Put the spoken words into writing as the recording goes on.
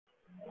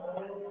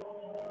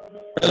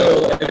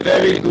Hello, a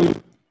very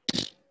good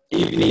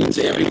evening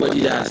to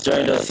everybody that has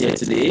joined us here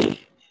today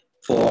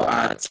for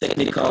our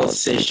technical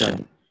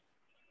session.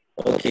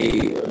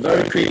 Okay,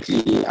 very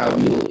quickly, I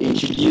will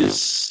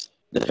introduce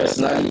the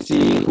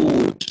personality who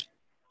would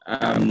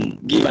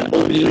give an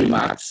opening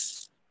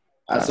remarks,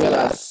 as well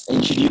as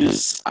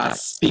introduce our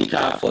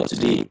speaker for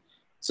today.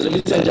 So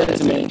ladies and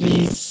gentlemen,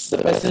 please, the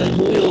person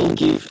who will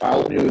give our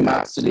opening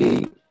remarks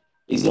today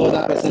is no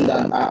other person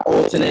than our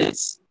alternate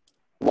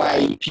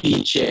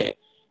YP chair,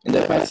 in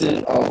the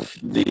person of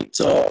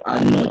Victor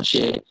and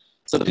Noche.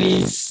 So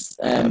please,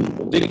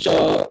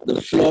 Victor,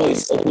 the floor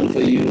is open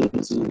for you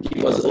to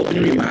give us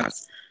opening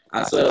remarks,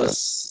 as well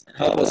as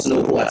help us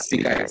know who our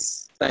speaker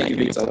is. Thank you,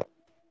 Victor.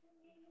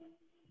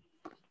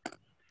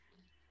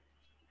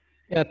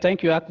 Yeah,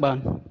 thank you,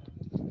 Akban.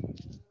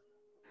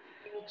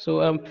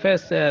 So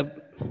first,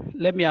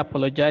 let me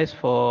apologize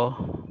for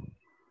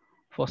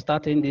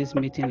starting this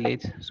meeting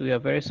late. So we are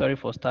very sorry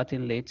for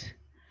starting late.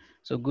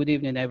 So good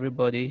evening,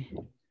 everybody,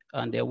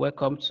 and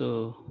welcome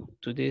to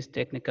today's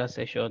technical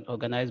session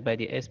organized by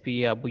the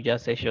SPE Abuja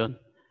session.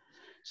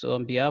 So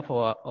on behalf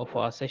of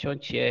our session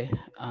chair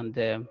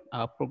and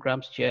our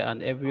programs chair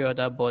and every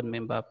other board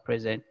member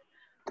present,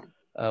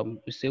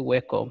 we say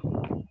welcome.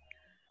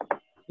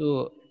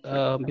 So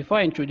before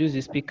I introduce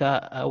the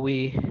speaker,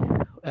 we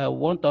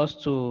want us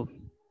to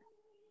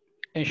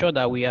ensure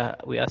that we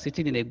are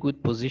sitting in a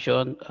good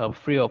position,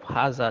 free of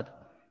hazard,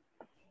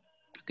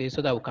 okay,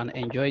 so that we can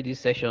enjoy this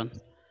session.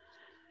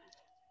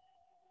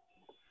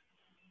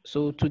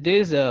 So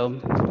today's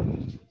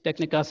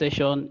technical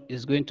session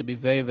is going to be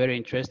very, very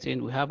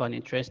interesting. We have an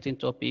interesting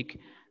topic,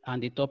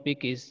 and the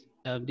topic is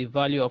the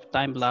value of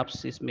time-lapse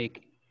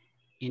seismic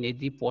in a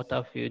deep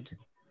water field.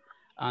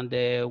 And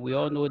we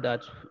all know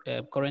that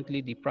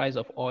currently the price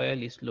of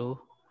oil is low,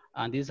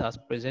 and this has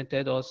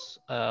presented us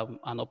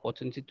an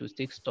opportunity to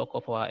take stock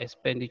of our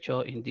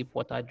expenditure in deep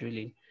water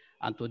drilling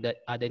and to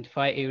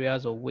identify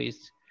areas of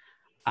waste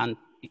and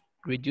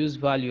reduce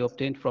value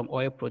obtained from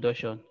oil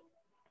production.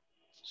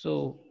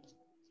 So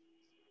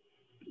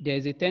there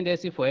is a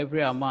tendency for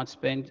every amount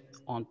spent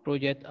on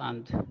project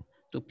and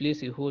to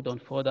place a hold on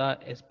further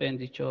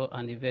expenditure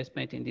and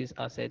investment in these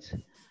assets.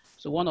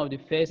 So one of the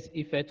first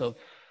effects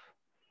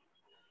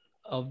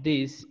of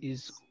this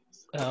is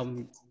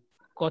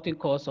cutting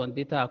costs on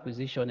data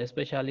acquisition,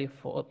 especially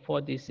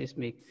for this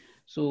seismic.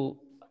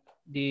 So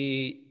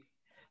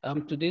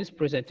today's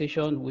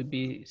presentation will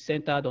be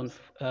centered on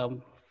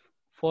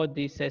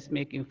 4D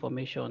seismic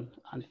information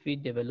and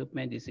field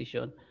development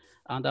decision.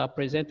 And our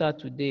presenter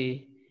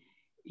today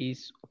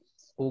is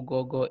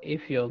Oghogho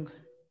Effiom.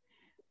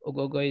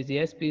 Oghogho is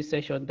the SP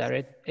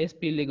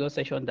Legal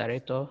Session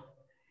Director.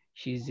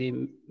 She's a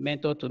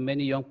mentor to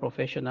many young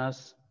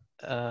professionals,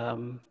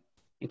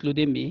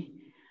 including me.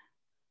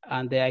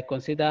 And I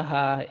consider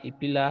her a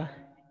pillar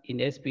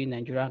in SP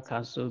Nigerian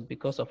Council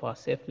because of her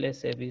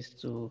selfless service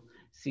to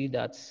see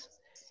that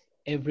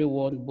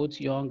everyone,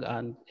 both young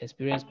and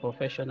experienced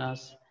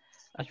professionals,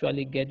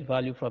 actually get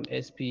value from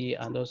SP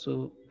and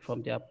also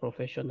from their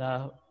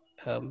professional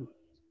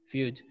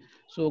field.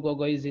 So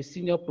Oghogho is a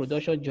senior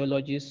production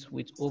geologist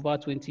with over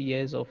 20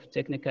 years of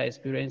technical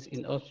experience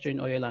in upstream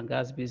oil and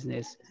gas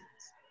business,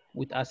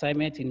 with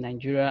assignments in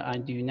Nigeria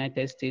and the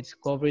United States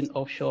covering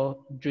offshore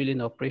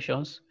drilling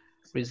operations,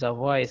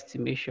 reservoir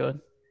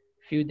estimation,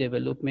 field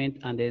development,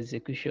 and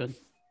execution.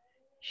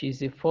 She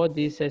is a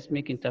 4D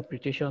seismic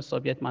interpretation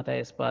subject matter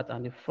expert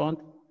and a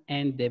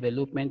front-end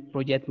development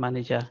project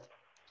manager.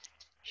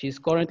 She is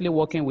currently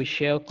working with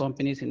shell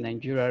companies in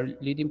Nigeria,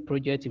 leading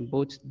projects in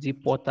both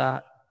deep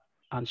water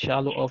and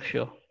shallow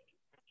offshore.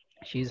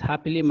 She is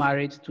happily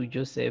married to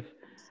Joseph,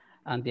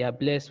 and they are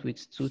blessed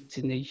with 2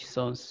 teenage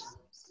sons.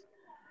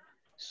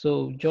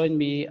 So join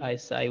me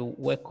as I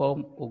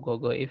welcome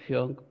Oghogho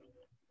Effiom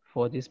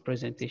for this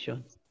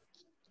presentation.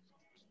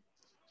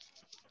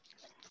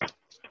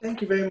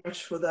 Thank you very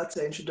much for that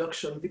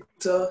introduction,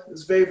 Victor.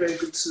 It's very, very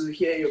good to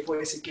hear your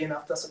voice again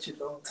after such a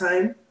long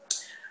time.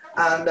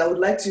 And I would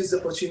like to use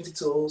the opportunity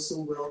to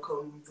also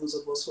welcome those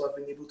of us who have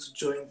been able to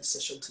join the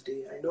session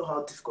today. I know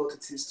how difficult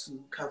it is to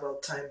carve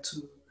out time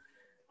to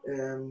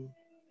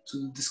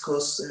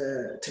discuss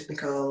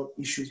technical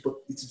issues, but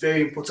it's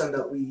very important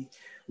that we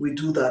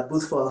do that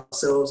both for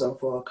ourselves and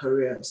for our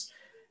careers.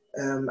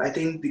 I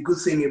think the good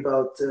thing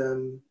about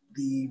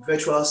the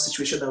virtual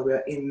situation that we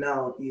are in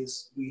now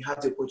is we have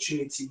the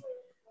opportunity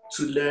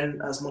to learn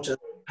as much as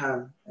we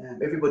can.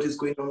 Everybody's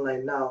going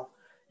online now.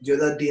 The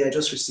other day, I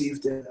just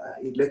received a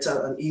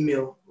letter, an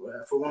email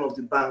from one of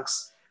the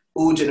banks,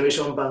 old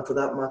generation bank for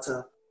that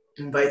matter,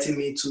 inviting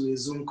me to a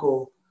Zoom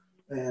call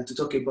to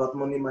talk about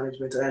money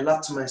management. And I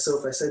laughed to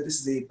myself. I said, this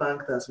is a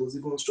bank that was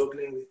even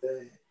struggling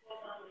with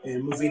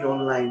moving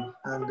online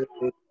and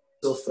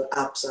of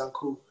apps and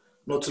co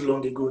not too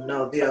long ago.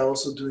 Now they are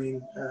also doing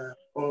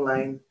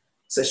online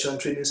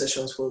training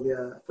sessions for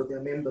their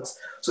members.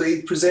 So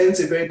it presents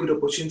a very good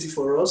opportunity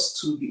for us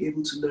to be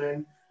able to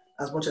learn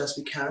as much as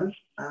we can.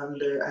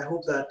 And I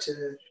hope that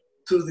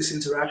through this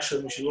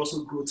interaction, we should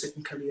also grow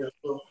technically as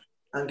well.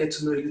 and get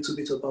to know a little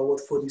bit about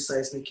what 4D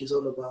seismic is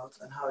all about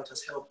and how it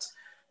has helped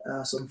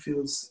some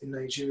fields in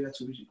Nigeria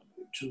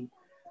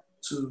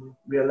to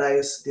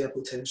realize their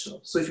potential.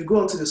 So if you go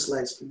on to the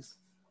slides, please.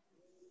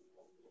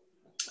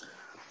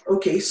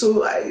 Okay,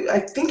 so I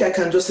think I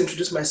can just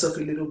introduce myself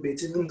a little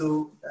bit, even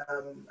though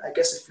I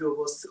guess a few of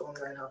us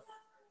online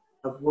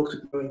have worked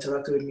with me or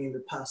interacted with me in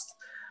the past.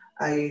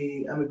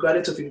 I am a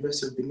graduate of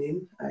University of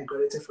Benin. I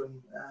graduated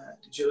from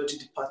the geology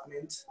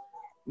department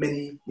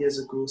many years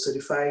ago,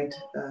 certified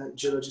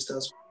geologist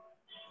as well.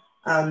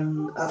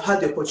 And I've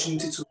had the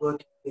opportunity to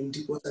work in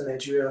Deepwater,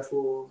 Nigeria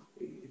for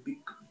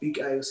big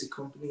IOC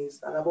companies.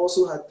 And I've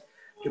also had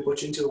the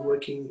opportunity of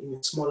working in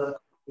a smaller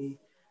company,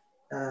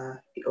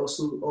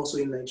 also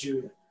in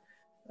Nigeria.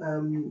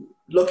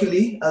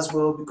 Luckily as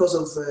well, because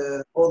of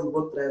all the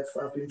work that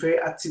I've been very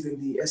active in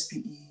the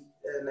SPE,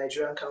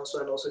 Nigerian Council,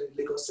 and also in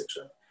the Lagos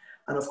section.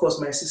 And of course,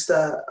 my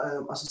sister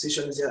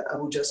association is the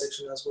Abuja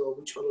section as well,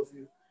 which all of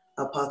you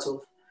are part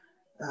of.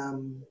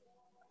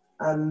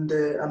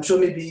 I'm sure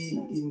maybe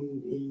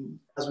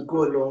as we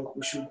go along,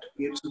 we should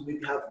be able to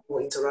maybe have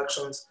more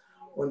interactions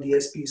on the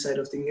SPE side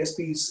of things.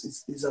 SPE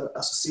is an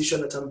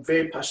association that I'm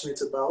very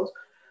passionate about,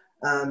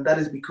 and that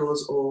is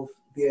because of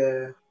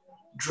their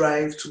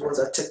drive towards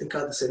a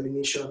technical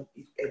dissemination,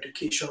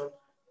 education,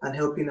 and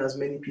helping as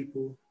many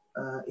people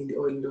in the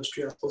oil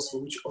industry as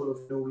possible, which all of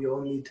you know we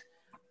all need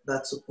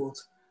that support.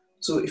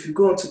 So if you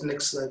go on to the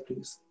next slide,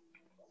 please.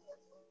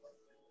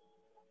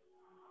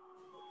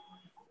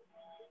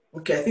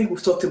 Okay, I think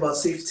we've talked about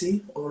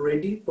safety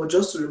already, but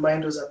just to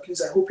remind us that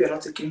please, I hope you're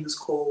not taking this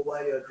call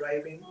while you're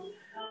driving.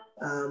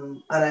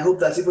 And I hope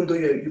that even though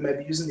you might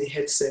be using a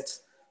headset,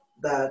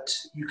 that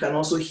you can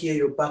also hear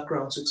your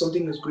background. So if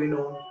something is going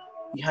on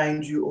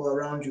behind you or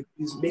around you,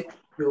 please make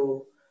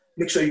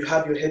sure you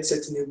have your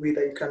headset in a way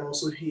that you can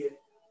also hear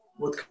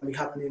what can be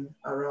happening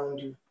around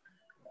you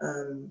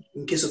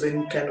in case of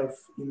any kind of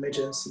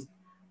emergency.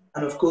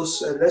 And of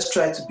course, let's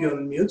try to be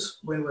on mute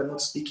when we're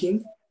not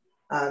speaking.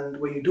 And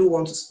when you do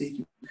want to speak,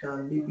 you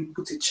can maybe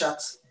put a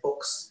chat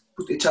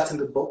in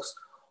the box,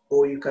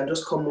 or you can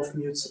just come off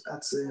mute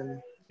at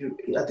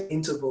the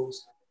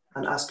intervals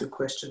and ask your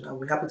question. And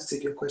we're happy to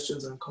take your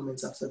questions and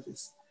comments after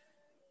this.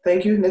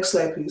 Thank you. Next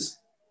slide, please.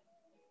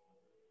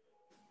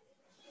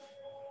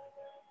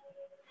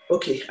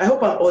 Okay, I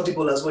hope I'm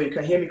audible as well. You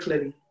can hear me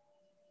clearly.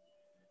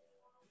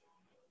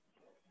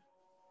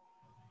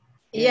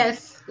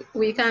 Yes,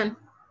 we can.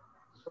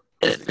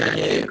 Yes, I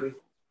hear you.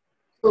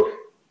 So,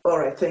 all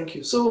right, thank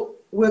you. So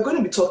we're going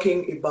to be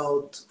talking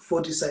about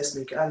 4D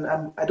seismic, and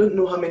I don't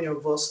know how many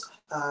of us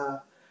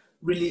are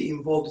really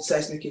involved in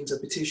seismic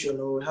interpretation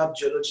or have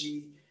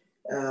geology,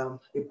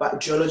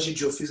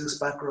 geophysics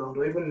background,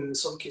 or even in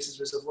some cases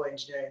reservoir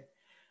engineering.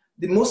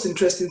 The most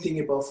interesting thing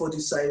about 4D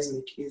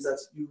seismic is that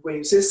when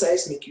you say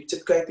seismic, you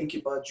typically think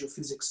about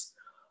geophysics.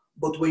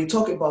 But when you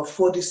talk about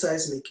 4D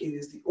seismic, it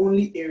is the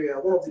only area,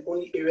 one of the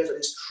only areas that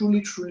is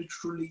truly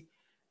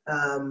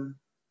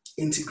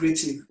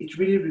integrative. It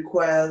really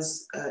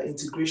requires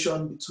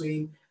integration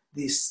between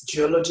the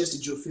geologist, the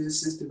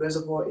geophysicist, the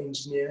reservoir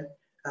engineer,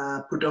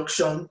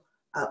 production,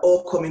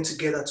 all coming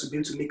together to be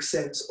able to make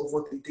sense of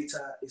what the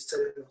data is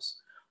telling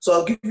us. So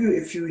I'll give you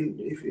a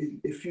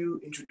few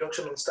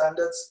introduction on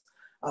standards.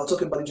 I'll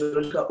talk about the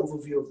geological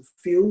overview of the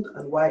field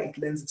and why it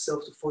lends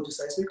itself to 4D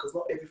seismic, because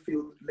not every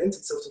field lends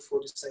itself to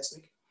 4D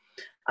seismic.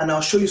 And I'll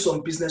show you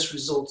some business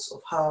results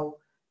of how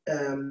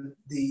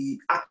the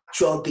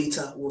actual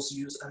data was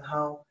used and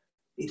how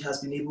it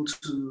has been able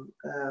to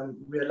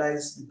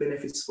realize the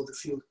benefits for the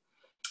field.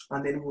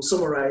 And then we'll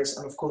summarize,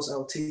 and of course,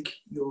 I'll take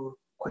your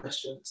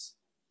questions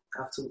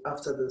after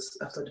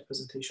the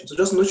presentation. So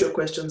just note your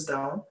questions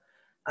down,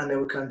 and then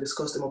we can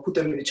discuss them. I'll put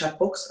them in the chat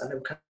box, and then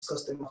we can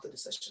discuss them after the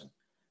session.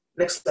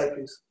 Next slide,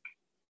 please.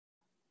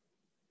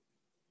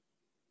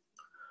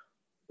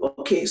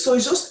 Okay, so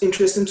it's just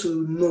interesting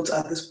to note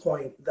at this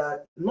point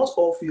that not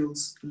all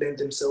fields lend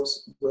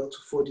themselves well to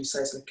 4D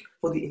seismic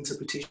for the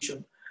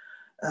interpretation.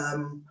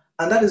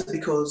 And that is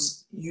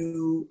because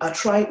you are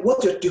trying,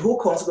 the whole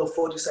concept of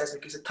 4D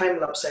seismic is a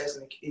time-lapse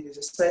seismic. It is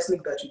a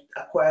seismic that you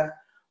acquire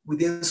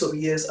within some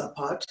years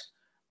apart.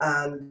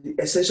 And the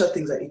essential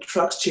things that it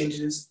tracks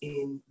changes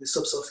in the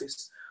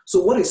subsurface.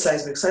 So what is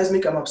seismic?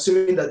 Seismic, I'm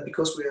assuming that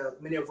because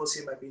many of us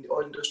here might be in the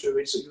oil industry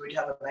already, so you already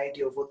have an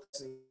idea of what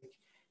seismic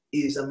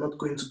is. I'm not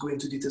going to go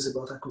into details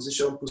about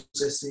acquisition,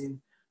 processing,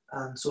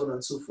 and so on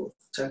and so forth,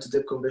 time to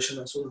depth conversion,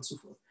 and so on and so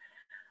forth.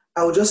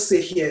 I will just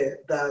say here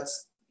that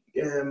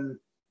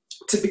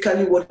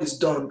typically what is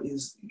done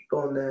is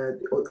on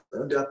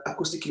the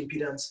acoustic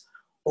impedance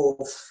of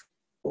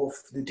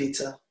the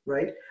data,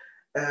 right?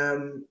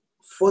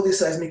 4D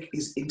seismic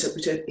is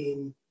interpreted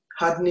in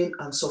hardening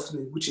and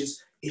softening, which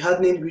is a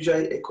hardening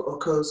usually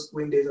occurs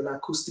when there's an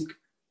acoustic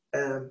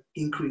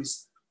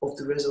increase of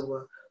the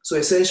reservoir. So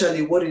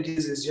essentially what it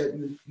is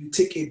you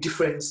take a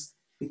difference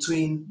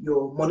between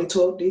your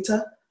monitor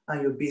data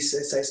and your base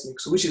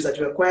seismic. So which is that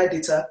you acquire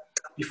data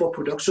before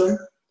production,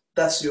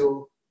 that's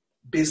your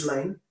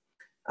baseline.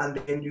 And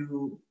then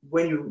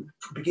when you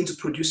begin to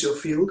produce your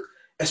field,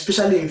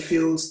 especially in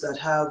fields that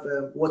have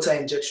water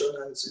injection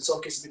and in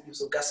some cases maybe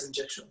some gas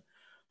injection.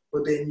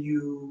 But then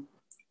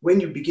when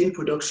you begin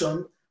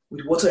production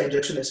with water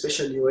injection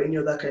especially, or any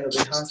other kind of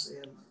enhanced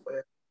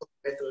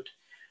method,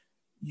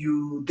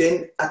 you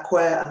then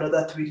acquire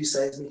another 3D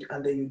seismic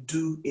and then you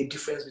do a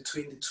difference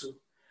between the two.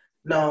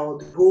 Now,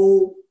 the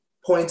whole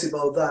point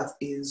about that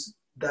is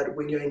that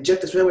when you're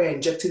especially when you're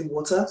injecting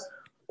water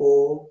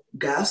or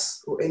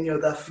gas or any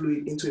other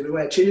fluid into it,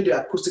 when you're changing the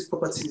acoustic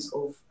properties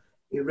of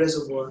a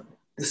reservoir,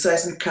 the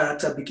seismic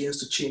character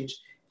begins to change.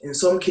 In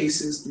some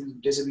cases,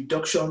 there's a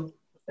reduction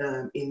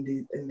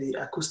in the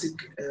acoustic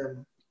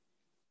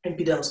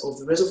impedance of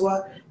the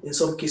reservoir. In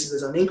some cases,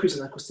 there's an increase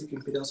in acoustic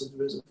impedance of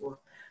the reservoir.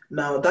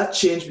 Now, that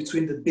change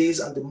between the base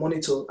and the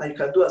monitor, and you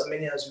can do as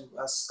many as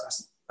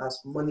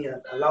money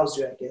allows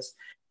you, I guess.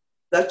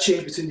 That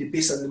change between the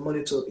base and the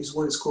monitor is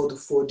what is called the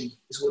 4D,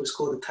 is what is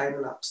called the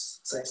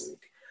time-lapse seismic.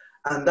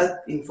 And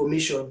that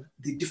information,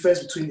 the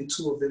difference between the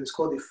two of them is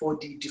called the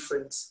 4D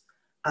difference.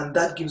 And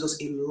that gives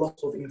us a lot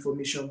of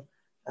information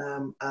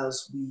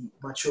as we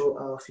mature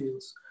our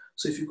fields.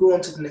 So if you go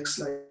on to the next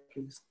slide,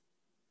 please.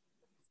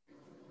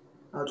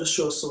 I'll just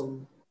show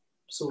some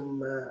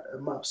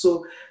maps.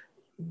 So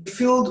the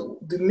field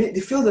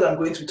that I'm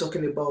going to be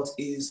talking about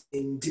is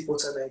in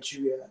Deepwater,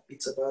 Nigeria.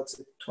 It's about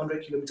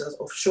 200 kilometers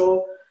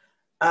offshore.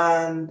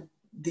 And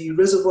the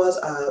reservoirs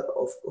are,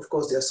 of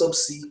course, they are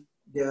subsea.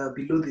 They are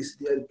below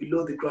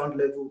below the ground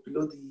level,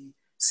 below the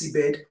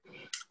seabed,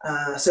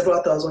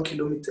 several thousand feet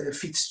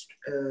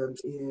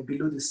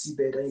below the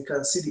seabed. And you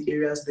can see the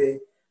areas there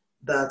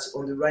that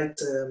on the right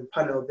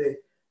panel there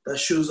that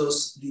shows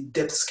us the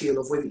depth scale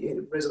of where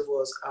the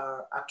reservoirs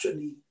are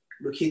actually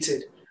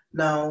located.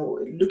 Now,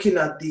 looking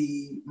at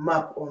the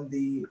map on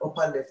the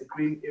upper left, the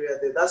green area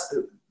there, that's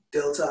the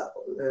delta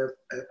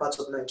part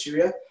of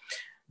Nigeria.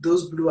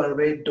 Those blue and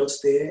red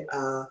dots there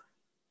are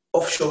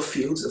offshore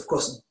fields, of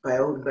course, by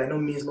no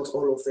means not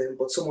all of them,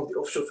 but some of the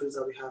offshore fields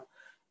that we have.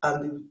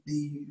 And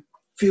the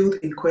field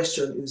in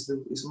question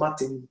is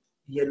marked in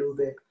yellow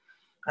there.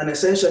 And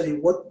essentially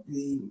what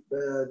the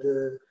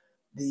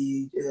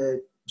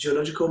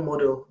geological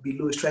model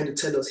below is trying to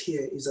tell us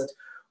here is that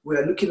we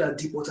are looking at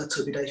deep water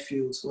turbidite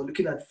fields. We're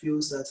looking at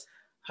fields that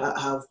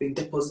have been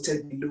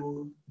deposited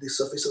below the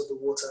surface of the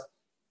water.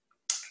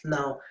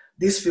 Now,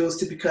 these fields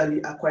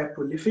typically are quite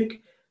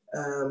prolific.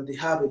 They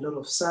have a lot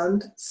of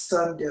sand.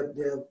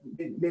 They're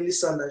mainly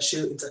sand and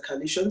shale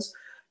intercalations.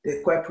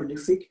 They're quite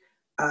prolific.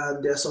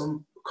 And there are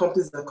some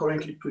companies that are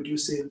currently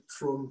producing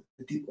from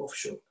the deep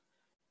offshore.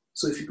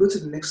 So if you go to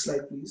the next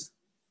slide, please.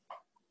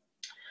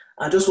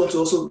 I just want to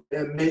also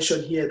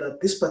mention here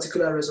that this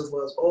particular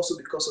reservoir is also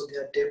because of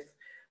their depth.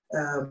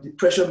 The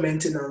pressure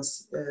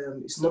maintenance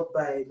is not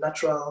by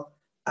natural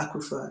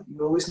aquifer.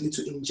 You always need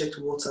to inject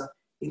water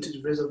into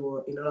the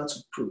reservoir in order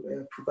to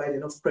provide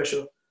enough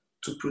pressure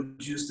to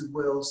produce the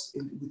wells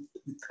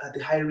at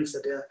the high rates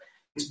that they are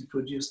to be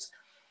produced.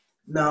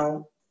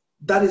 Now,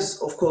 that is,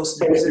 of course,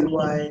 the reason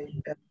why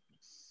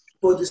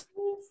for this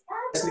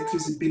seismic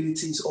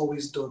feasibility is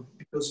always done,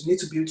 because you need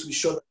to be able to be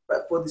sure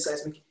that for the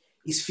seismic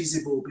is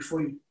feasible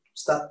before you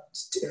start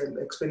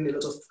expending a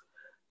lot of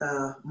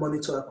money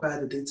to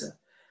acquire the data.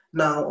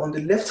 Now, on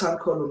the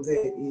left-hand column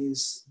there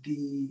is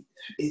a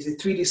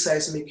 3D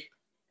seismic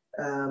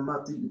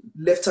map, the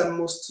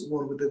left-handmost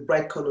one with the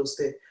bright colors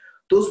there.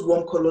 Those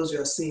warm colors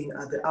you are seeing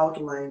are the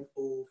outline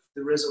of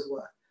the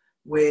reservoir,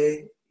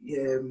 where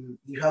you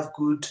have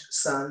good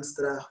sands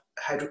that are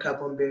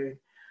hydrocarbon bearing.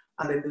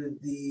 And then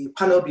the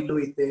panel below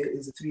it there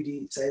is the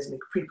 3D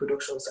seismic,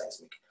 pre-production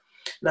seismic.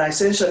 Now,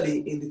 essentially,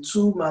 in the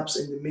two maps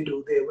in the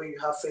middle there, where you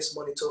have first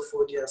monitor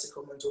 4D and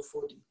second monitor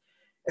 4D,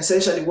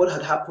 essentially what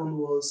had happened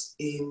was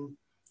in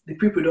the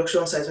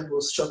pre-production seismic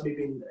was shot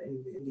maybe in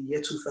the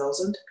year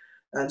 2000,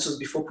 and this was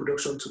before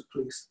production took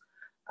place.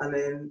 And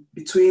then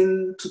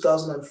between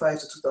 2005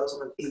 to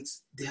 2008,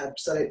 they had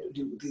started,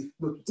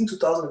 between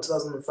 2000 and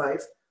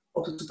 2005,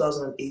 up to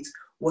 2008,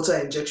 water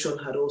injection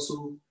had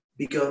also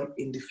begun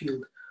in the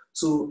field.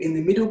 So in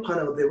the middle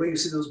panel there, where you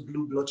see those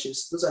blue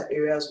blotches, those are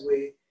areas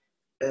where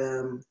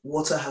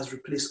water has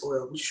replaced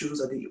oil, which shows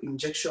that the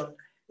injection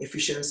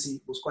efficiency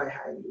was quite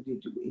high.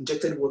 The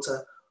injected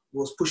water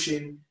was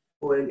pushing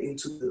oil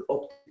into the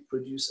optic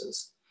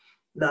producers.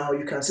 Now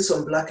you can see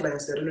some black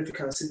lines there. I don't know if you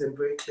can see them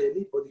very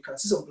clearly, but you can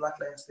see some black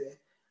lines there.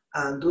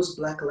 And those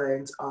black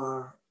lines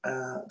are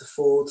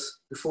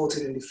the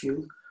faulting in the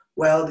field,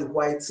 while the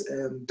white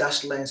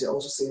dashed lines you're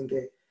also seeing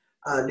there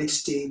are late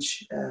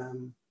stage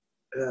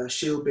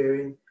shale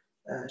bearing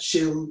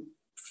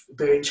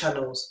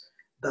channels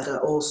that are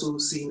also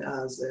seen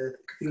as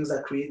things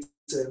that create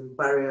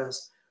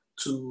barriers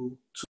to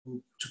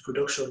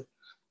production.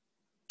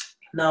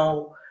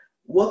 Now,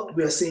 what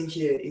we are seeing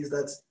here is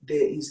that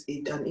there is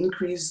an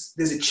increase,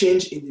 there's a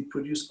change in the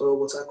produced oil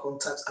water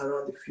contacts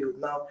around the field.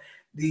 Now,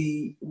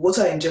 the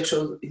water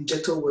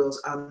injector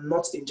wells are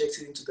not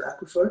injecting into the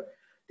aquifer,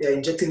 they are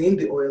injecting in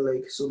the oil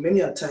leg. So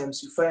many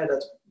times you find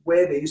that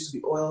where there used to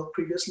be oil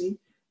previously,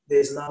 there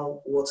is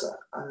now water,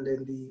 and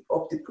then the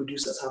optic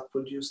producers have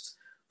produced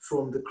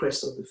from the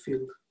crest of the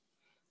field.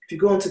 If you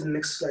go on to the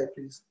next slide,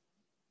 please.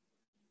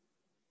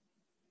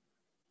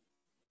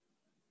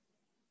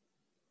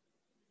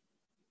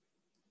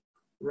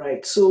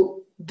 Right,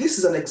 so this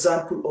is an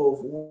example of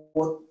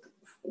what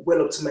well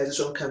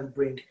optimization can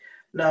bring.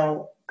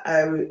 Now,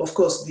 of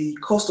course, the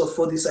cost of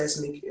 4D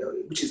seismic,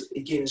 which is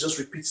again just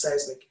repeat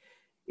seismic,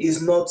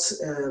 is not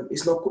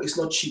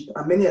cheap.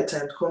 And many a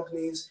times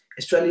companies,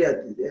 especially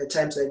at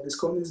times like this,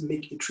 companies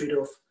make a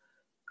trade-off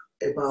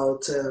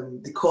about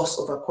the cost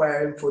of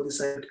acquiring 4D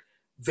seismic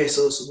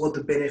versus what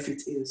the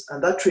benefit is,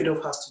 and that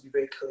trade-off has to be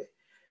very clear.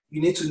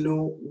 You need to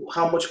know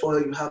how much oil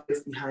you have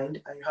left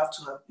behind, and you have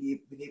to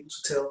been able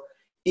to tell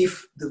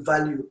if the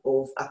value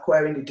of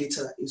acquiring the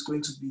data is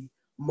going to be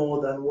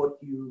more than what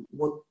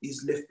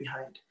is left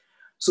behind.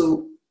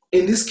 So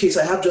in this case,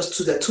 I have just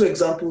two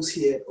examples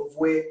here of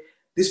where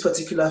this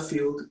particular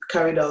field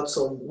carried out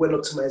some well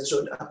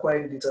optimization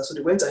acquiring data. So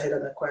they went ahead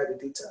and acquired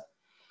the data.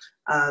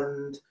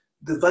 And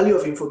the value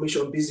of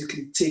information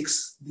basically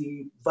takes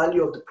the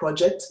value of the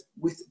project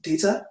with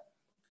data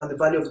and the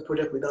value of the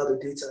project without the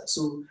data.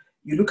 So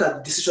you look at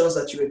the decisions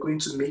that you are going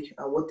to make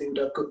and what they would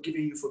have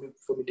given you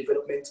from a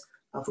development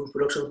and from a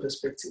production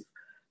perspective.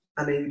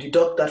 And then you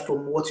deduct that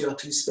from what you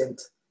actually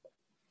spent.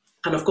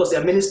 And of course,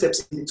 there are many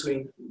steps in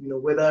between,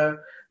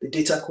 whether the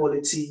data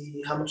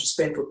quality, how much you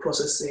spend for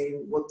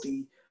processing, what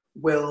the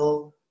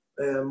well,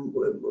 the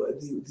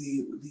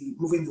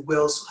moving the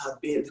wells have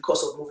been, the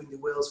cost of moving the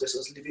wells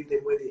versus leaving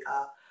them where they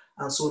are,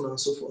 and so on and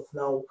so forth.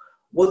 Now,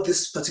 what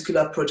this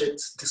particular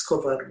project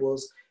discovered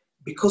was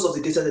because of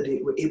the data that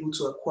they were able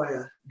to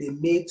acquire, they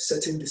made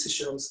certain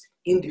decisions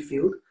in the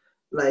field,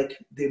 like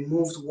they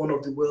moved one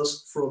of the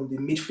wells from the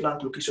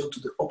mid-flank location to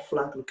the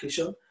up-flank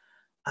location.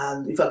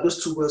 And in fact,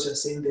 those two wells you're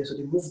saying there, so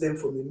they moved them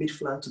from the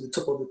mid-flank to the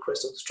top of the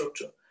crest of the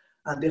structure,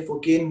 and therefore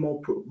gain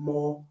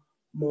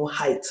more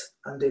height,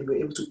 and then were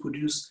able to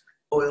produce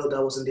oil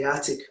that was in the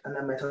Arctic and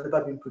that might have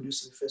never been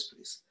produced in the first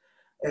place.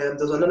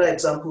 There's another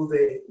example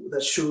there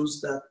that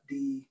shows that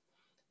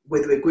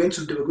where they were going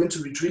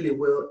to re-drill a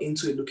well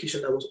into a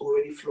location that was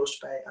already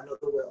flushed by another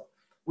well,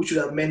 which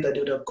would have meant that they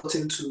would have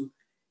gotten to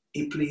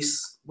a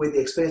place where they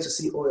expected to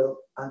see oil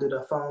and they would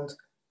have found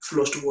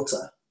flushed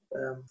water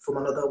from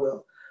another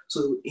well.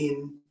 So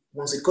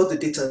once they got the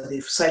data,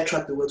 they've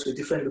sidetracked the well to a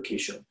different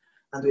location,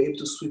 and they're able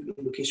to sweep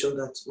a location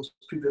that was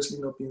previously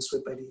not being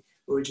swept by the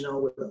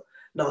original well.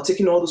 Now,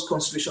 taking all those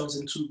considerations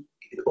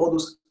all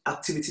those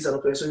activities and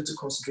operations into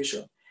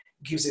consideration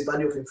gives a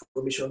value of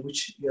information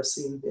which you are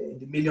seeing there in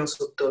the millions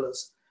of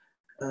dollars,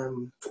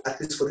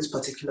 at least for this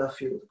particular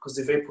field, because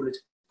it's a very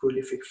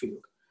prolific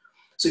field.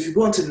 So if you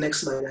go on to the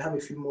next slide, I have a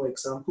few more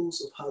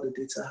examples of how the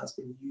data has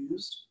been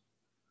used.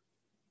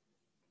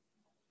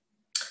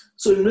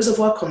 So in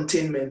reservoir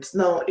containment,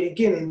 now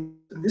again,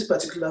 in this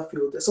particular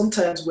field, there's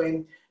sometimes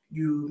when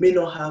you may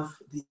not have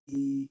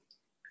the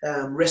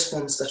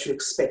response that you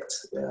expect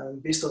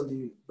based on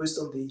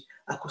the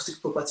acoustic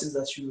properties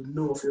that you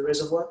know of your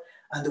reservoir,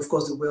 and of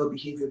course the well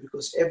behavior,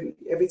 because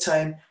every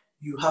time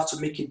you have to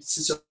make a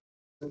decision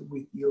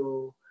with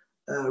your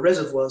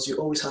reservoirs, you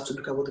always have to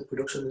look at what the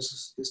production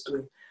is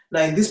doing.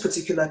 Now in this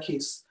particular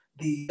case,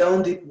 the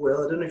down deep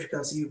well, I don't know if you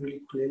can see it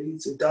really clearly,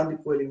 it's a down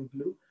deep well in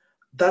blue.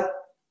 That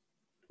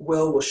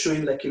well was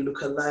showing like a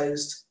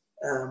localized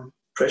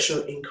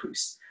pressure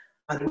increase.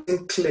 And it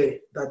wasn't clear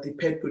that the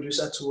paired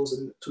producer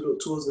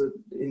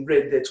in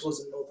red there towards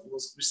the north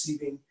was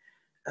receiving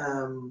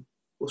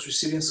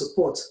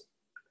support.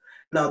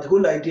 Now the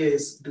whole idea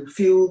is the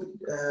field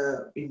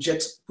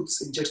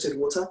puts injected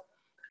water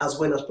as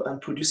well as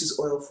and produces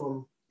oil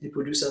from the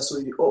producer. So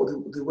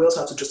the wells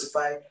have to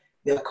justify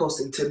their cost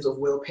in terms of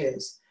well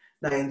pairs.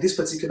 Now in this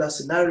particular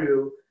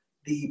scenario,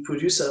 the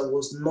producer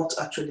was not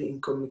actually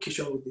in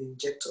communication with the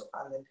injector,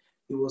 and then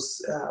it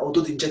was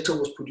although the injector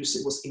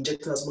was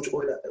injecting as much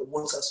water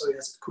as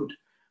it could,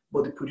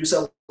 but the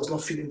producer was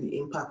not feeling the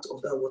impact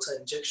of that water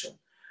injection.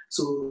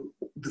 So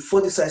the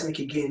 4D seismic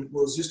again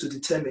was used to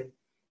determine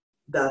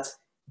that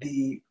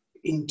the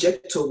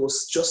injector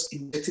was just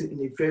injecting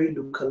in a very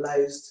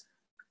localized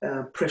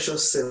pressure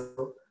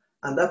cell,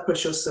 and that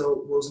pressure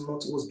cell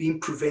was being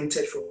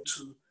prevented from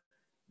to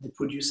the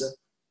producer.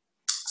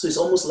 So it's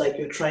almost like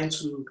you're trying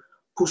to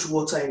push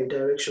water in a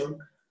direction,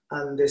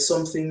 and there's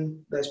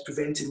something that's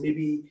preventing,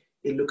 maybe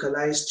a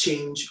localized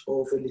change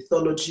of a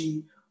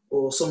lithology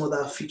or some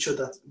other feature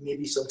that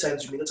maybe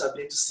sometimes you may not have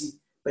been able to see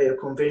by your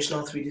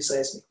conventional 3D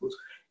seismic. But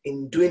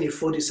in doing a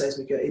 4D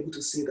seismic, you're able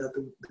to see that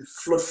the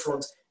flood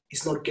front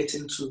is not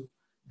getting to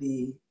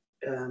the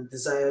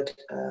desired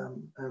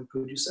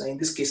producer. In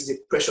this case, the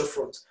pressure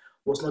front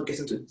was not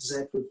getting to the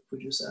desired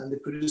producer, and the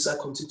producer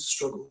continued to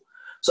struggle.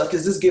 So at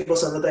least this gave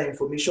us another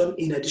information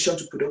in addition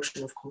to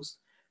production, of course.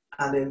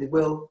 And then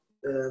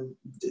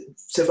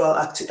several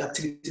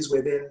activities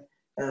were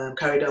then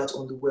carried out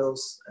on the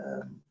wells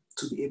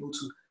to be able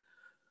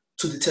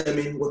to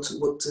determine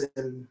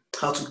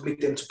how to make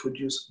them to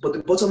produce. But the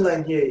bottom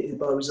line here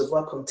about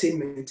reservoir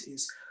containment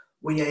is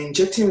when you're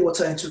injecting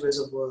water into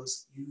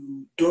reservoirs,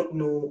 you don't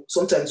know,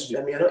 sometimes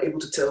you're not able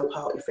to tell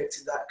how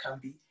effective that can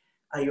be.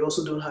 And you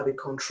also don't have a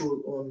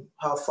control on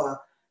how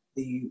far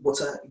the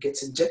water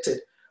gets injected.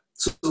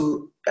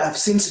 So I've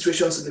seen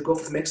situations in the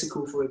Gulf of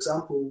Mexico, for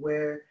example,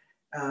 where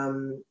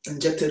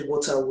injected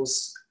water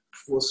was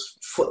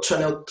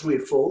channeled through a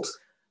fault,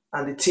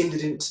 and the team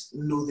didn't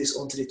know this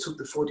until they took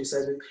the 4D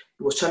seismic.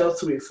 It was channeled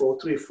through a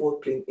fault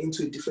plane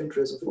into a different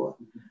reservoir,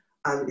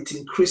 and it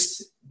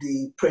increased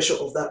the pressure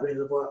of that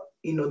reservoir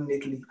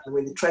inordinately. And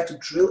when they tried to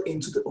drill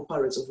into the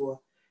upper reservoir,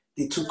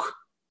 they took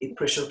a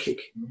pressure kick.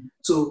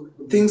 So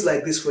things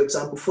like this, for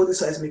example, 4D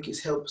seismic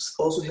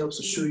also helps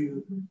to show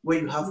you where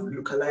you have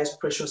localized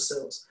pressure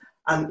cells.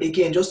 And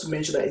again, just to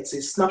mention that it's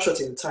a snapshot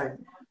in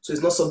time, so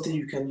it's not something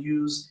you can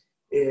use,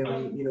 over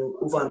and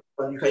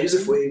over. You can use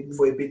it for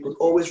a bit, but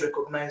always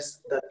recognize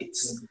that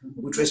it's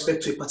with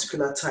respect to a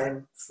particular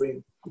time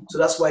frame. So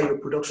that's why your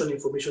production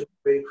information is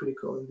very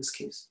critical in this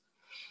case.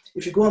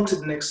 If you go on to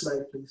the next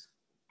slide, please.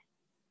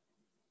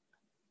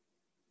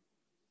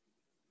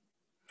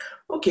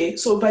 Okay,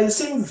 so by the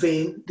same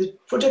vein, the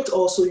field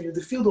also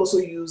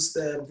used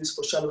this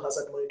for shallow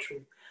hazard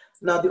monitoring.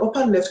 Now, the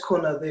upper left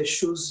corner there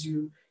shows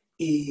you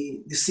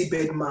the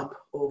seabed map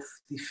of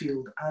the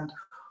field. And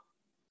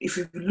if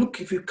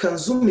you can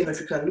zoom in,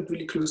 if you can look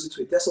really closely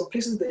to it, there are some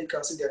places that you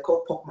can see, they're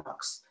called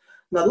pockmarks.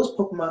 Now, those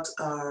pockmarks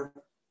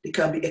they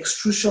can be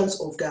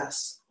extrusions of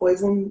gas, or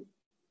even,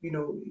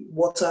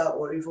 water,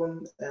 or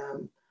even,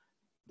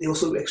 they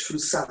also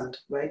extrude sand,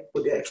 right?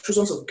 But they are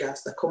extrusions of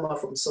gas that come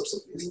out from the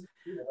subsurface.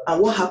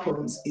 And what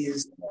happens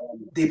is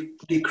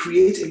they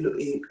create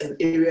an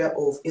area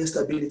of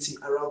instability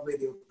around where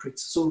they operate.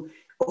 So,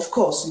 of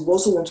course, you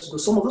also want to go,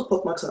 some of those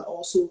pockmarks are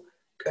also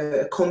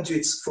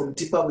conduits from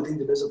deeper within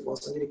the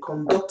reservoirs, and they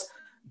conduct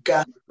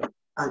gas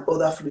and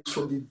other fluids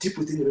from the deep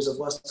within the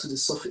reservoirs to the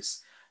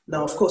surface.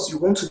 Now, of course, you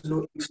want to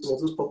know if some of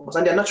those pockmarks,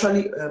 and they're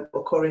naturally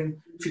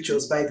occurring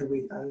features, by the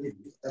way, and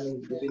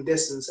they've been there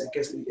since, I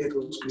guess, the earth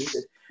was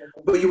created.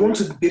 But you want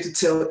to be able to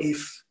tell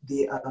if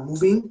they are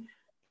moving,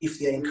 if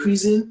they are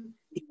increasing,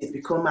 if they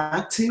become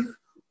active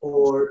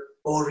or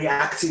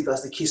reactive,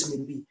 as the case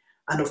may be.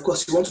 And of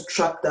course, you want to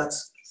track that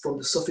from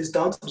the surface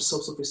down to the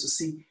subsurface to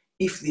see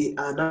if they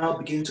are now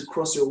beginning to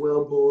cross your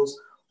well bores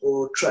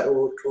or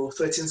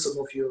threaten some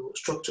of your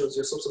structures,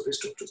 your subsurface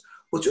structures,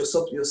 both your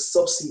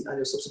subsea and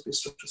your subsurface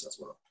structures as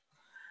well.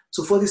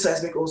 So 4D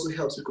seismic also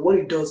helps, because what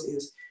it does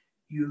is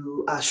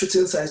you are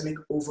shooting seismic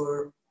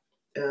over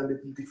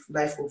the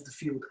life of the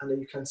field, and then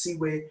you can see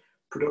where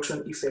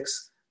production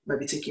effects might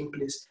be taking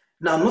place.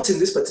 Now, not in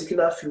this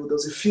particular field. There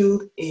was a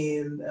field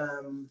in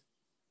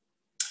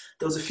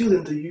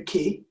the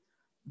UK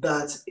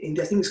that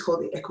I think it's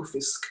called the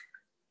Ecofisk.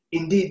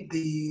 Indeed,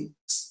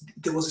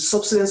 there was a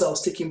subsidence that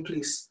was taking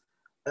place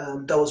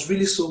that was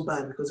really so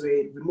bad, because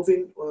we're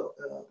removing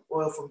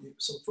oil from the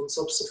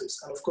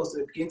subsurface, and of course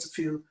they begin to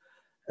feel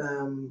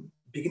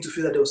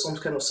that there was some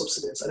kind of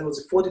subsidence, and it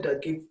was the 4D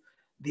that gave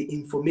the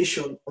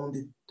information on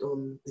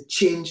the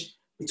change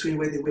between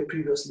where they were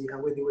previously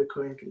and where they were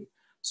currently.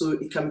 So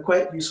it can be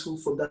quite useful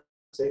from that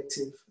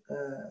perspective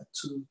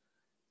to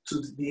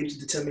be able to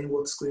determine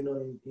what's going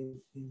on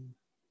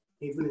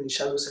even in the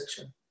shallow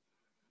section.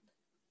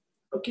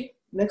 Okay,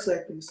 next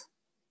slide, please.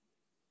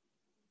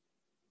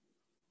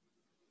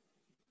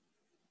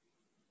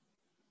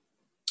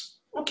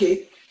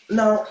 Okay,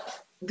 now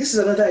this is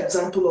another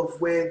example of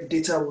where the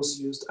data was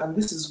used, and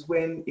this is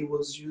when it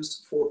was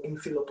used for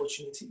infill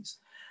opportunities.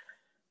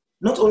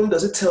 Not only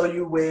does it tell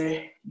you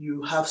where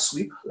you have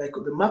sweep, like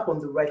the map on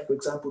the right, for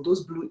example,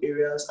 those blue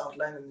areas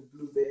outlined in the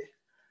blue there,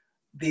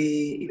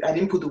 I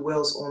didn't put the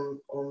wells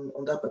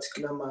on that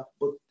particular map,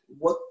 but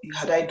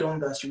had I done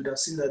that, you would have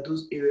seen that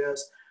those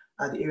areas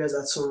are the areas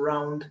that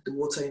surround the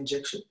water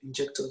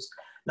injectors.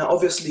 Now,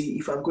 obviously,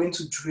 if I'm going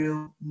to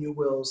drill new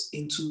wells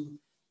into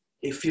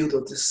a field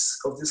of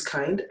this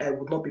kind, I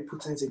would not be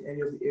putting it in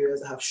any of the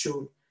areas that have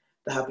shown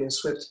that have been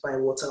swept by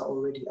water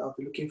already. I'll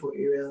be looking for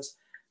areas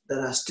that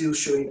are still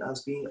showing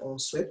as being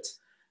unswept.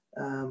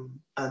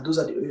 And those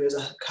are the areas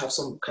that have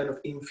some kind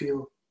of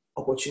infill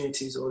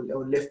opportunities or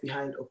left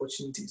behind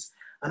opportunities.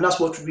 And that's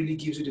what really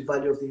gives you the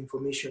value of the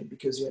information,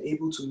 because you're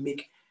able to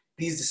make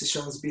these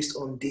decisions based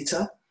on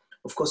data.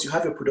 Of course, you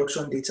have your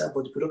production data,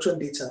 but the production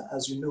data,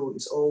 as you know,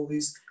 is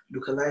always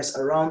localized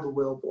around the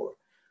wellbore.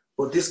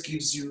 But this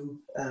gives you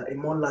a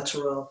more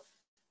lateral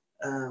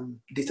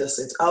data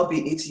set.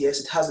 Albeit, yes,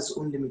 it has its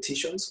own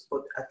limitations,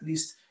 but at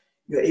least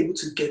you're able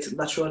to get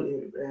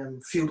lateral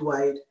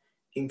field-wide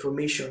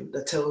information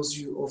that tells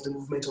you of the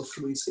movement of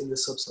fluids in the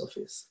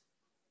subsurface.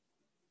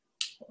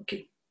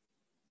 Okay.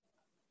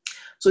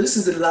 So this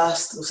is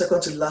the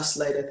second to last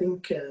slide. I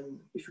think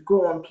if you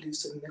go on,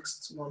 please, to the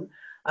next one.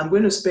 I'm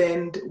going to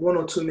spend 1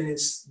 or 2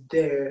 minutes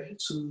there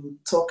to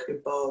talk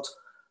about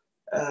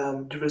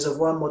the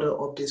reservoir model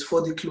updates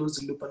for the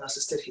closed loop and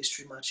assisted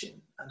history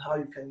matching, and how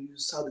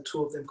the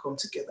two of them come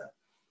together.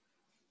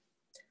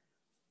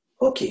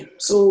 Okay,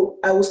 so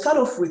I will start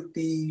off with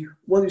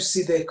what you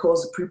see there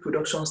calls the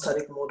pre-production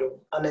static model.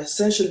 And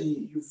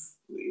essentially,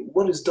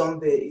 what is done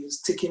there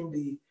is taking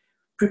the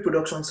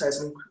pre-production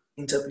seismic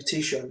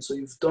interpretation. So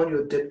you've done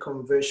your depth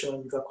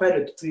conversion, you've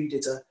acquired the 3D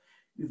data,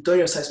 you've done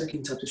your seismic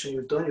interpretation,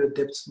 you've done your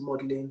depth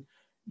modeling,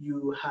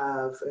 you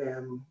have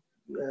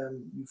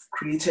you've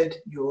created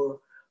your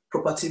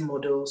property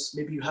models.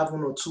 Maybe you have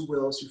one or two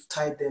wells, you've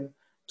tied them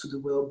to the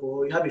well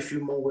bore. You have a few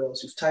more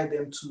wells, you've tied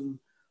them to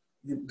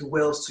the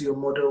wells to your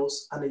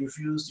models, and then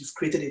you've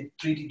created a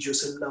 3D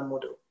geocellular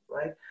model,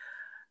 right?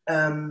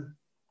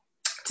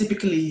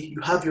 Typically,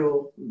 you have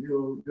your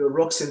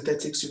rock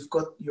synthetics, you've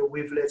got your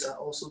wavelets are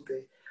also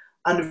there,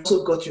 and you've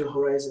also got your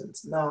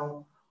horizons.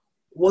 Now,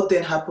 what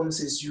then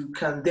happens is you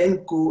can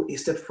then go a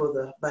step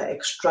further by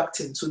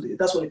extracting. So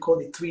that's what they call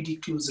the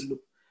 3D closed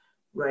loop,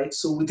 right?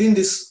 So within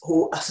this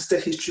whole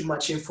assisted history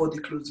matching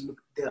 4D closed loop,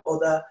 there are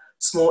other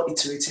small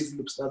iterative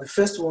loops. Now, the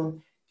first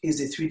one is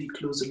the 3D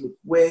closed loop,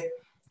 where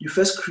you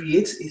first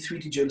create a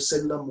 3D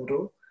geocellular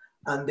model,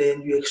 and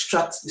then you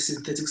extract the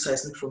synthetic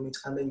seismic from it,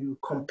 and then you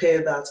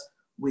compare that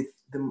with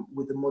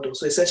the model.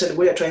 So essentially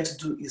what you're trying to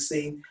do is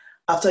saying,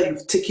 after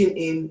you've taken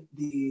in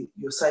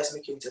your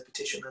seismic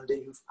interpretation and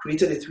then you've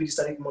created a 3D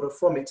static model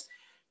from it,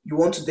 you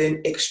want to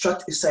then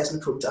extract a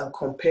seismic from it and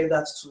compare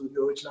that to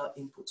your original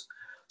input.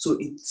 So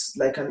it's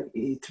like a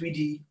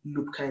 3D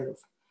loop kind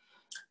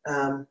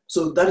of.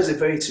 So that is a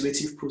very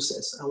iterative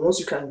process. And once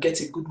you can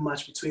get a good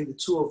match between the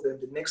two of them,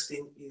 the next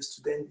thing is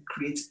to then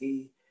create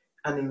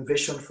an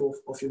inversion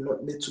of your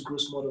net to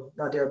gross model.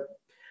 Now there are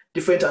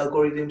different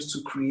algorithms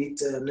to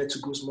create a net to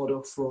gross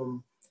model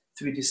from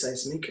 3D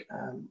seismic,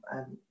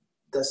 and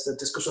that's the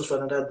discussions for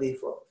another day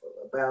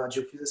by our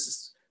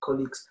geophysicist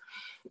colleagues.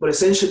 But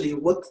essentially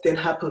what then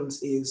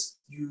happens is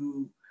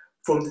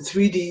from the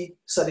 3D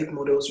static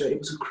models, you're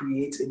able to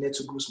create a net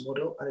to gross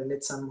model and a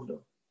net sand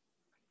model.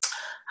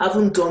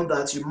 Having done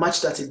that, you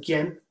match that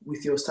again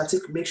with your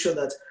static, make sure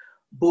that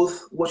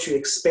both what you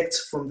expect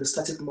from the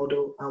static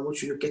model and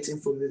what you're getting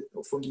from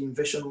the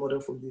inversion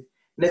model, from the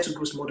net to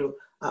gross model,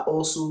 are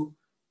also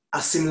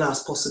as similar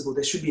as possible.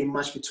 There should be a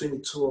match between the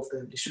two of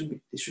them. They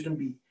shouldn't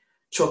be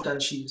chalk and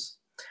cheese.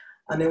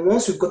 And then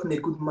once you've gotten a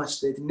good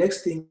match there, the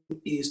next thing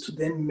is to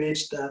then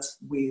merge that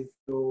with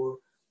your,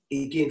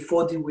 again,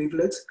 4D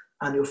wavelet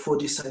and your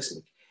 4D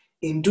seismic.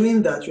 In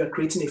doing that, you are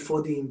creating a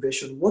 4D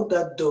inversion. What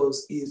that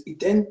does is it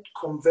then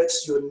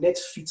converts your net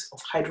feet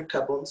of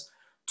hydrocarbons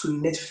to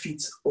net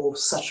feet of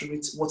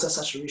water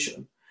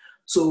saturation.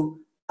 So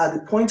at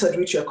the point at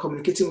which you are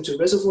communicating with your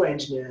reservoir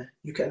engineer,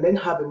 you can then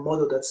have a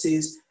model that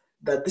says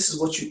that this is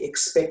what you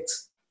expect.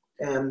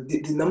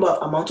 The number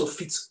of amount of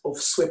feet of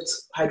swept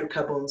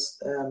hydrocarbons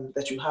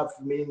that you have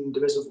remaining in the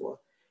reservoir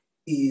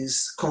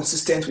is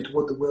consistent with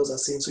what the wells are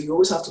saying. So you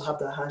always have to have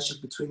that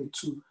handshake between the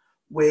two,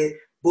 where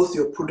both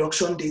your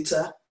production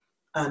data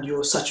and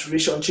your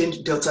saturation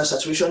change, delta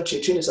saturation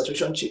change in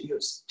saturation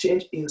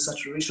change in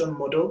saturation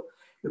model,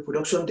 your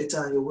production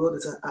data and your well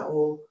data are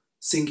all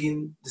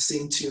singing the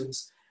same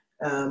tunes.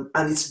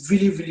 And it's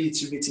really, really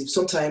iterative.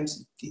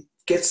 Sometimes it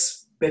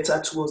gets better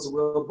towards the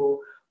well bore,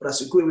 but as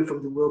you go away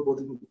from the well bore,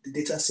 the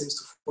data seems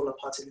to fall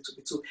apart a little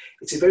bit. So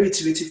it's a very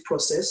iterative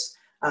process.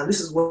 And this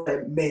is what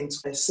I meant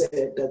when I said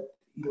that,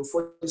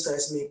 for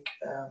seismic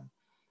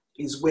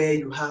is where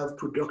you have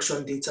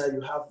production data,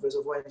 you have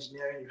reservoir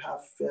engineering, you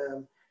have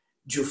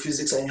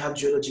geophysics, and you have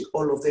geology,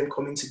 all of them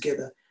coming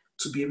together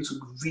to be able to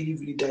really,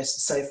 really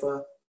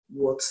decipher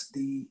what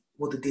the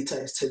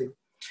data is telling.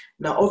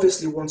 Now,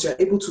 obviously, once you're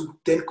able to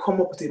then come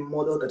up with a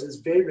model that is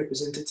very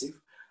representative,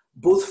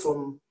 both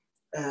from,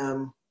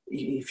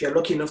 if you're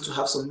lucky enough to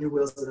have some new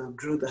wells that have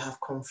drilled that have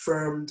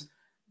confirmed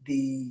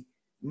the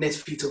net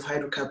feet of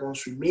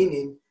hydrocarbons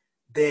remaining,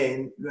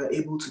 then you are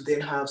able to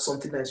then have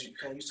something that you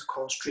can use to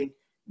constrain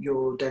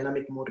your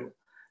dynamic model.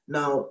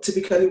 Now,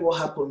 typically what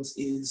happens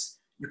is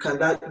you can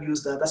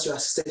use that's your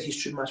assisted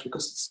history match,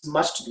 because it's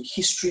matched to the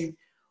history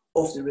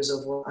of the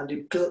reservoir, and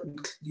the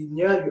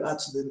nearer you are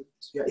to them,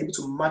 you are able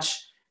to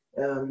match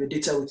your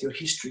data with your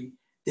history,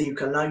 then you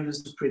can now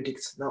use to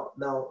predict. Now,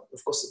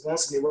 of course,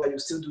 once in a while, you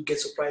still do get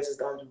surprises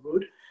down the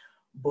road,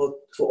 but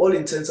for all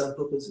intents and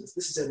purposes,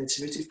 this is an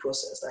iterative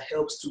process that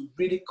helps to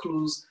really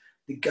close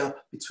the gap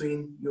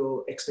between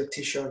your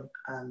expectation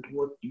and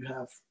what you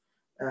have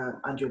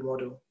and your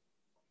model.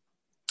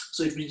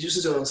 So it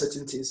reduces your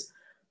uncertainties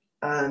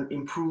and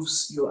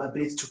improves your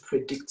ability to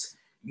predict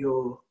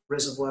your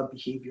reservoir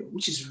behavior,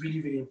 which is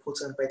really, really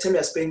important. By the time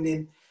you're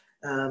spending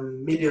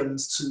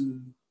millions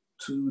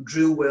to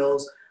drill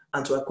wells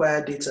and to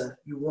acquire data,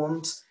 you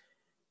want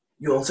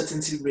your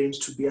uncertainty range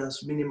to be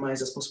as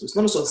minimized as possible. It's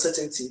not just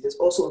uncertainty, there's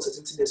also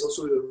uncertainty, there's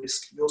also your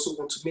risk. You also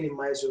want to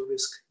minimize your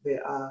risk.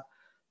 There are,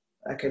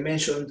 like I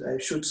mentioned, I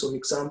showed some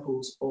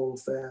examples of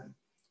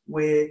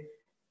where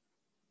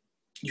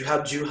you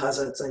have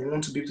geohazards and you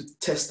want to be able to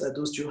test that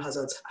those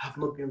geohazards have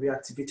not been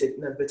reactivated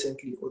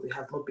inadvertently or they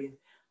have not been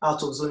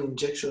out of zone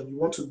injection. You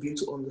want to be able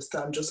to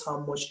understand just how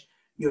much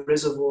your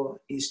reservoir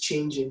is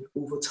changing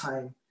over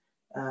time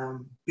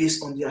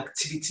based on the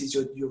activities,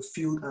 your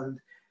field and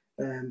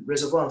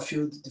reservoir and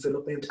field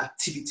development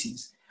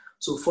activities.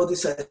 So for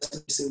this,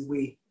 is a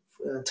way,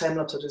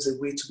 time-lapse is a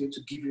way to be able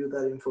to give you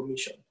that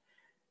information.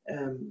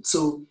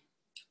 So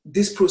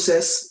this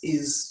process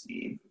is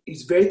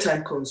very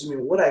time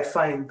consuming. What I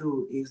find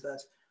though is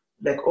that,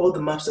 like all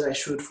the maps that I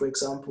showed, for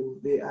example,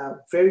 they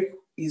are very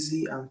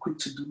easy and quick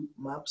to do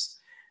maps.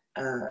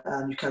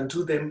 And you can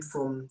do them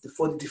from the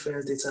 4D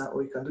difference data,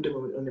 or you can do them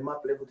on the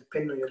map level,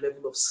 depending on your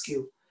level of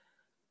skill.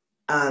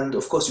 And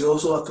of course, you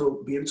also have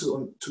to be able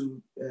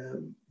to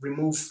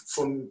remove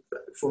from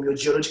your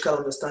geological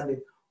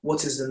understanding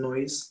what is the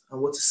noise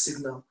and what is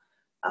signal,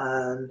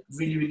 and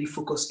really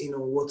focus in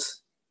on what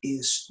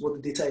the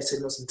data is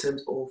telling us in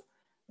terms of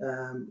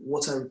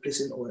water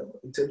replacing oil,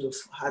 in terms of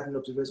hardening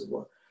up the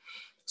reservoir.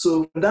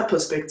 So from that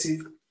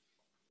perspective,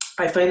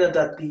 I find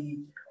that the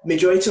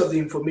majority of the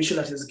information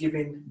that is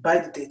given by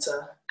the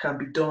data can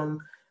be done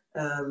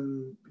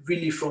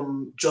really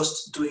from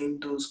just doing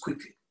those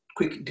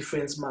quick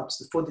difference maps.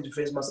 The 4D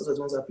difference maps are the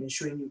ones I've been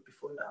showing you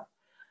before now.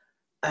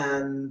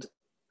 And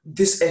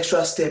this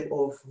extra step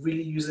of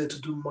really using it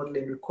to do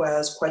modeling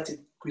requires quite a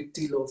great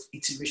deal of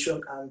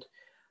iteration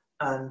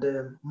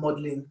and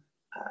modeling.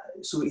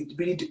 So it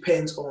really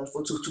depends on,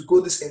 to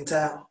go this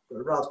entire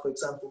route, for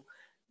example,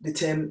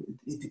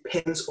 it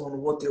depends on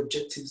what the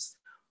objectives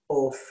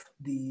of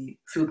the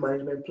field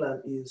management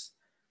plan is.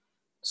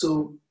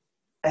 So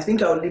I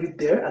think I'll leave it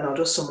there and I'll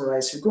just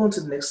summarize. If you go on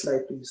to the next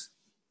slide, please.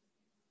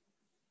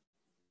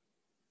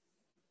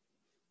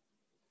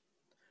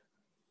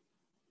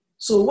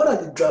 So what are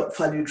the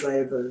value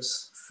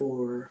drivers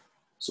for?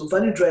 So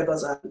value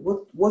drivers are,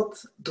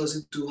 what does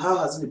it do? How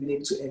has it been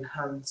able to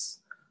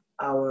enhance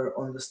our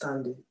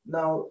understanding?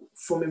 Now,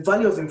 from a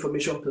value of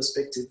information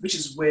perspective, which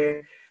is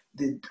where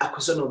the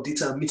acquisition of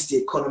data meets the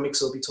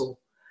economics of it all,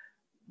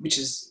 which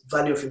is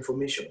value of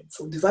information.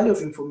 From the value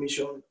of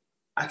information,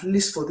 at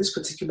least for this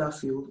particular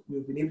field,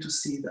 we've been able to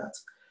see that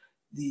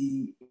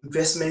the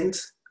investment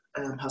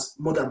has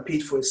more than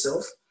paid for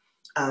itself,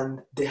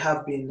 and there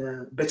have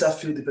been better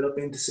field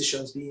development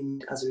decisions being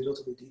made as a result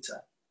of the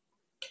data.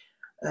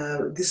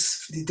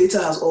 The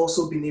data has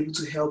also been able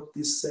to help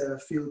this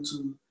field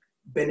to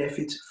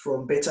benefit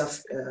from better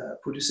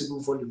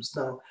producible volumes.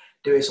 Now,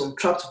 there are some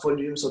trapped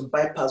volumes, some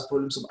bypass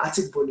volumes, some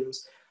attic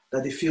volumes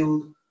that the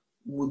field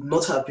would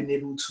not have been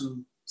able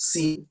to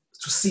see,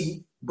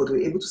 but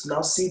we're able to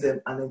now see them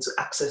and then to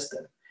access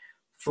them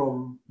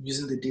from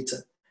using the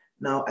data.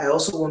 Now, I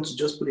also want to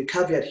just put a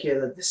caveat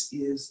here that this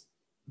is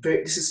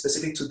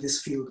specific to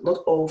this field.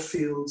 Not all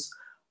fields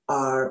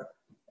are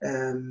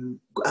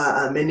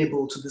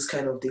amenable to this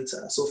kind of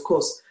data. So of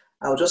course,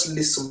 I'll just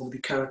list some of the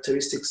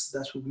characteristics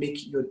that would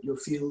make your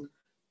field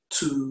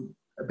to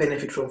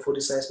benefit from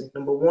 4D seismic.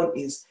 Number one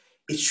is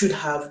it should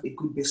have a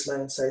good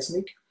baseline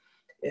seismic.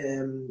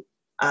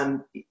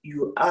 And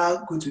you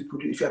are going to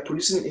produce, if you are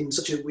producing it in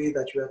such a way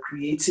that you are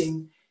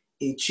creating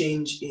a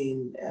change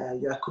in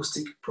your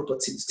acoustic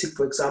properties. Take,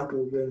 for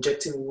example, you're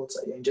injecting water,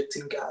 you're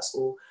injecting gas,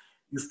 or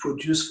you've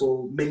produced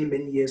for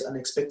many years and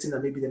expecting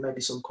that maybe there might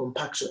be some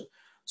compaction.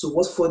 So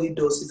what 4D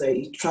does is that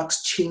it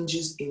tracks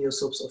changes in your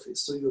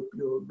subsurface. So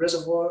your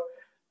reservoir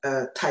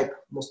type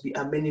must be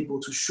amenable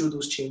to show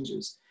those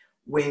changes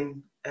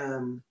when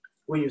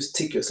you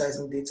take your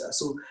seismic data.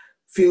 So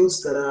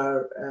fields that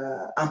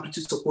are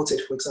amplitude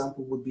supported, for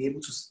example, would be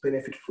able to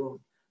benefit from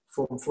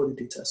 4D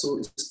data.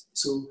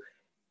 So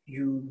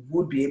you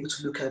would be able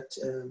to look at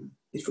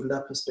it from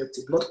that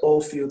perspective. Not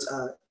all fields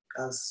are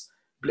as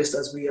blessed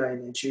as we are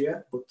in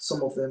Nigeria, but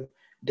some of them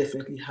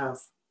definitely have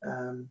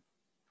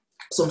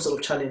some sort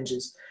of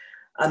challenges.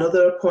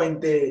 Another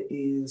point there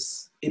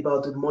is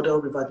about the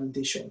model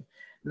revalidation.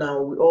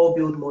 Now, we all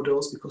build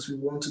models because we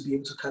want to be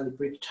able to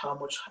calibrate how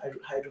much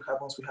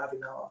hydrocarbons we have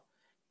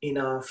in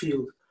our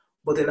field.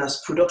 But then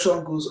as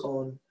production goes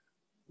on,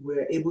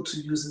 we're able to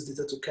use this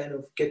data to kind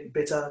of get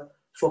better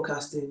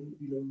forecasting,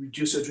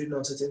 reduce your drilling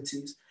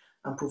uncertainties,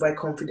 and provide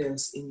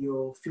confidence in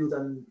your field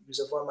and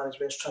reservoir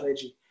management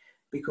strategy.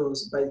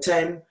 Because by the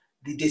time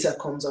the data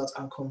comes out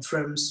and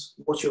confirms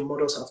what your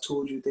models have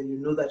told you, then you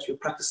know that your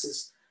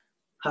practices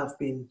have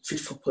been fit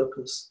for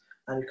purpose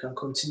and you can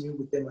continue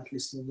with them at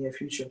least in the near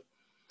future.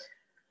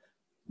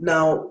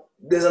 Now,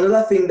 there's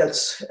another thing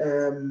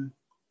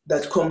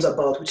that comes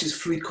about, which is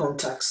fluid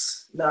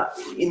contacts. Now,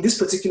 in this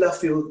particular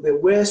field, there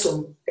were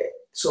some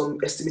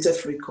estimated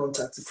fluid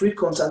contacts. The fluid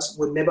contacts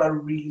were never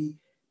really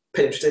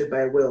penetrated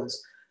by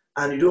wells,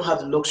 and you don't have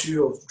the luxury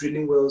of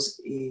drilling wells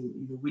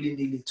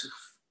willy-nilly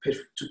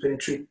to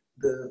penetrate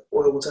the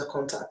oil-water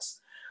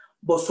contacts.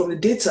 But from the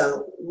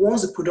data,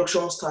 once the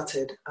production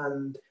started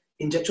and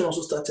injection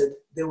also started,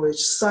 there were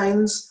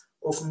signs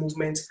of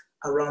movement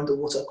around the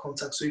water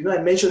contact. So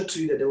I mentioned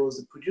to you that there was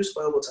the produced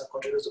oil-water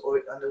contact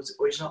and there was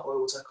the original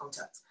oil-water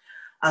contact.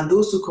 And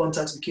those two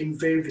contacts became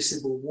very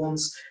visible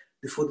once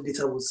the 4D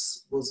data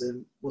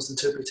was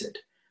interpreted.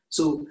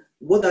 So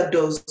what that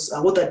does,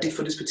 and what that did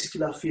for this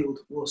particular field,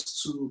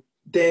 was to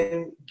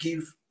then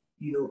give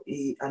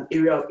an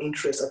area of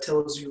interest that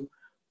tells you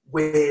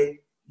where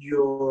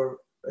your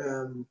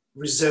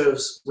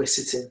reserves were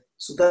sitting.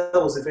 So that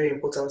was a very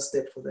important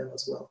step for them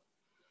as well.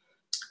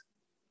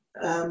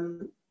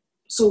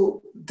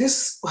 So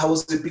this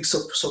was a big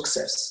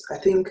success. I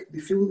think the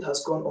field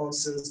has gone on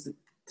since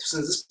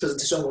this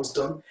presentation was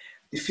done.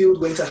 The field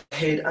went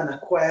ahead and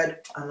acquired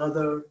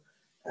another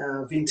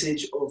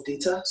vintage of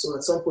data. So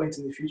at some point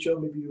in the future,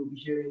 maybe you'll be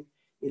hearing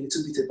a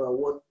little bit about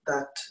what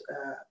that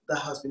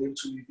has been able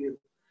to reveal.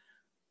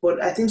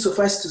 But I think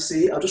suffice to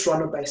say, I'll just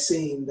round up by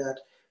saying that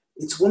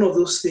it's one of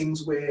those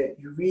things where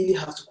you really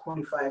have to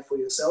quantify for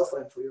yourself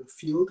and for your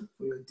field,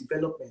 for your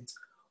development,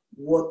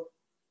 what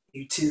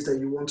it is that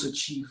you want to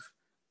achieve.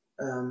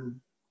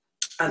 And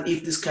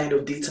if this kind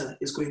of data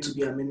is going to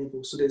be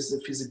amenable. So there's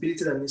the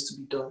feasibility that needs to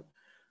be done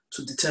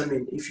to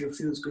determine if your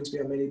field is going to be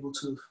amenable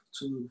to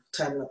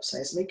time-lapse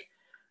seismic,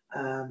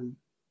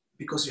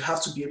 because you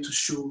have to be able to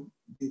show,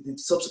 the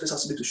subsurface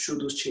has to be able to show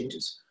those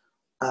changes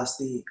as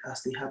they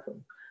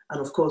happen.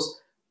 And of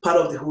course, part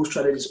of the whole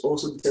strategy is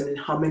also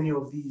determining how many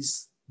of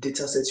these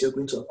data sets you're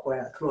going to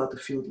acquire throughout the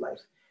field life.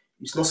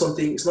 It's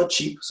not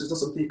cheap, so it's not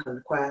something you can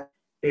acquire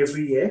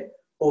every year.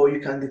 Or you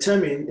can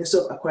determine,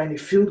 instead of acquiring it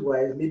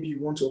field-wise, maybe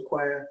you want to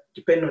acquire,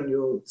 depending on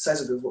your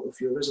size of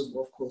your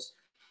reservoir, of course,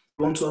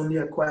 you want to only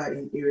acquire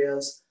in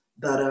areas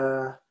that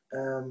are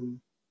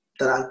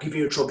giving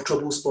you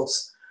trouble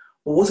spots.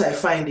 But what I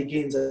find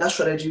again is that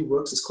strategy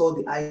works. It's called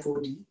the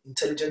I4D,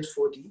 intelligent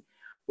 4D.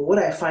 But what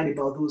I find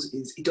about those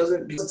is because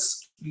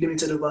it's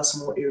limited over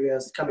small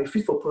areas. It can be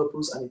fit for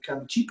purpose and it can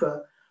be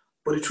cheaper.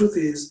 But the truth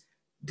is,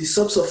 the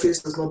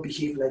subsurface does not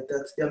behave like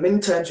that. There are many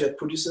times you're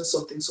producing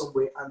something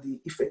somewhere and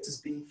the effect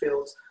is being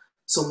felt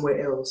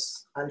somewhere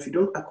else. And if you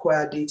don't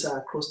acquire data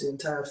across the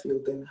entire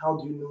field, then how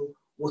do you know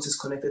what is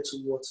connected to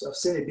what? So I've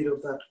seen a bit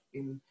of that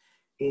in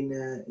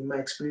my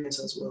experience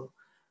as well.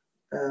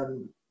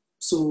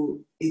 So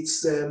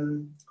it's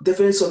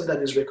definitely something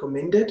that is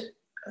recommended,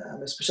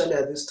 especially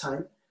at this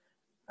time.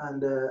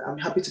 And I'm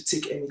happy to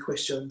take any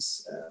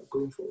questions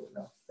going forward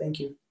now.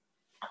 Thank you.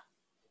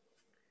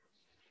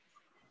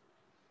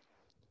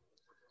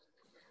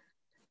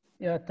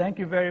 Yeah, thank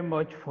you very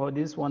much for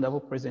this wonderful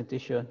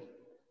presentation.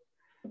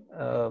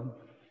 I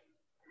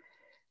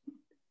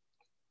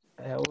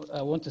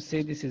want to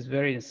say this is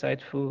very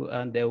insightful,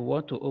 and I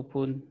want to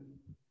open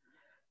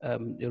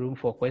the room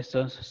for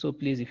questions. So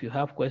please, if you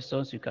have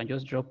questions, you can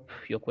just drop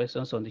your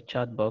questions on the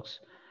chat box.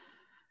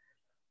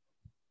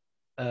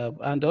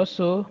 And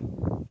also,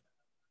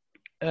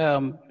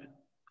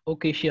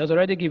 okay, she has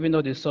already given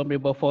us the summary,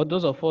 but for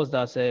those of us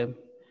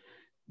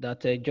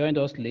that joined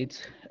us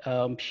late,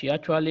 she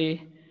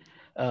actually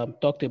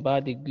talked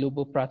about the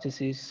global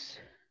practices,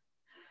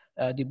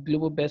 the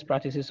global best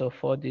practices of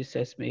 4D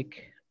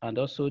seismic, and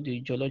also the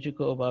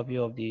geological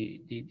overview of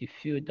the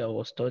field that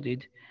was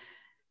studied.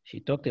 She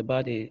talked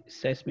about the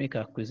seismic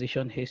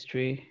acquisition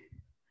history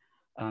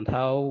and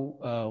how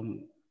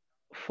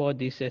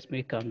 4D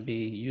seismic can be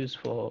used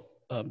for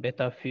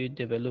better field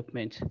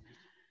development.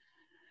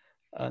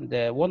 And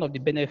one of the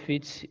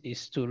benefits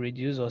is to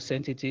reduce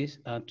uncertainties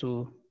and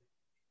to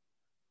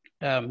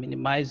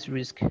minimize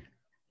risk,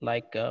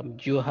 like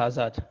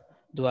geohazard.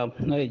 Though I'm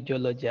not a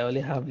geologist, I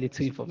only have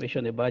little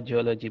information about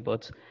geology,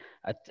 but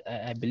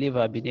I believe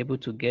I've been able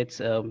to get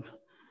some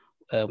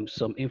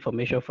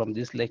information from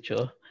this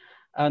lecture.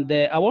 And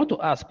I want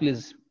to ask,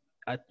 please,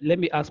 let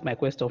me ask my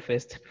question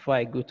first before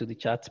I go to the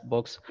chat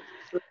box.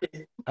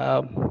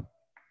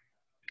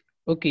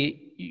 Okay,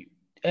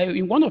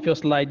 in one of your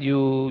slides,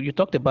 you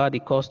talked about the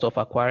cost of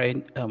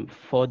acquiring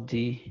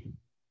 4D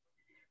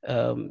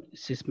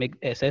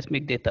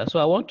seismic data. So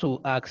I want to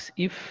ask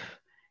if,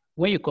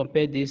 when you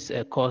compare this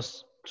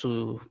cost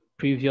to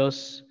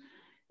previous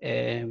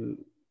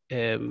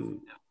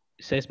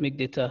seismic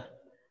data,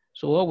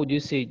 so what would you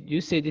say? Do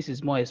you say this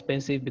is more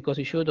expensive because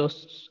you showed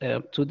us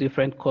two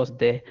different costs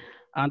there?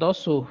 And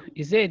also,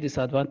 is there a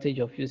disadvantage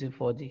of using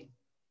 4D?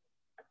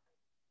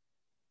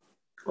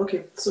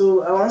 Okay,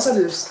 so I'll answer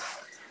this.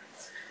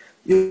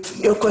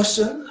 Your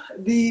question,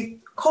 the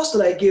cost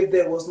that I gave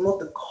there was not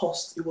the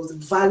cost, it was the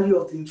value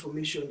of the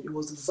information. It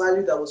was the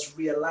value that was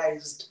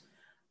realized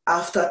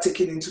after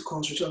taking into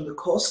consideration the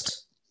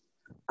cost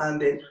and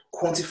then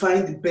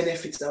quantifying the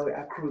benefits that were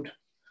accrued.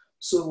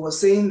 So we're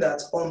saying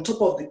that on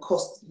top of the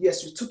cost,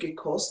 yes, you took a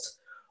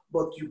cost,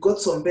 but you got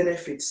some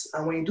benefits.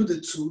 And when you do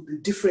the two, the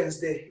difference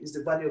there is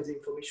the value of the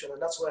information.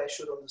 And that's what I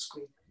showed on the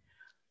screen.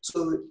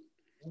 So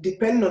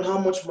depending on how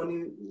much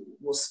money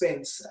was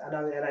spent, and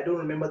I don't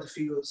remember the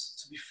figures,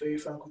 to be very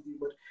frank with you,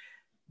 but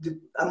the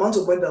amount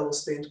of money that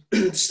was spent,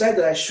 the slide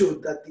that I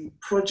showed that the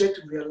project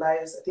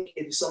realized, I think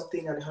 80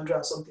 something and $100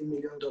 and something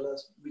million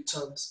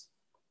returns.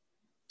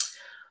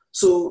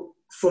 So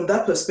from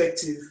that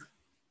perspective,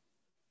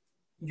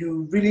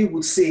 you really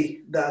would say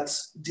that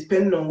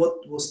depending on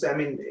what was spent, I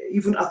mean,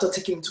 even after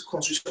taking into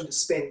consideration the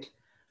spend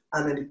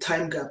and then the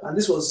time gap, and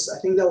this was, I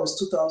think that was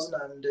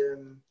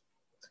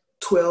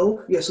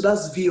 2012. Yeah, so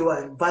that's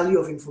VOI, value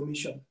of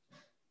information.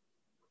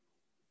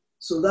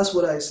 So that's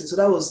what I said. So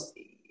that was,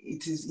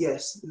 it is,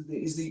 yes,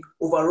 is the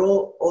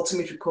overall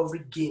ultimate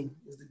recovery gain,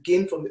 is the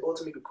gain from the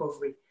ultimate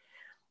recovery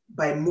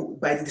by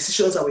the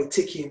decisions that were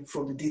taken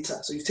from the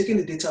data. So you've taken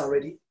the data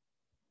already,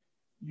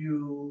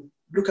 you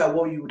look at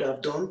what you would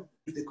have done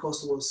if the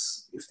cost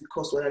was,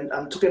 and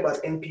I'm talking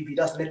about NPV,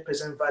 that's net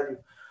present value.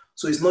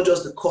 So it's not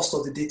just the cost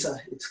of the data,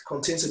 it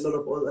contains a lot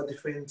of other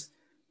different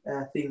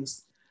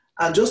things.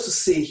 And just to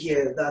say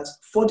here that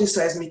 4D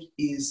seismic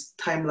is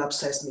time-lapse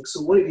seismic.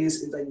 So what it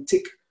is that you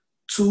take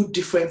two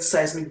different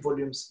seismic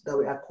volumes that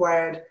were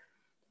acquired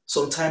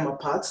some time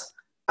apart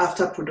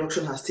after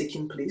production has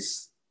taken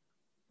place.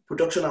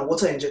 Production and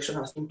water injection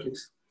has taken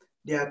place.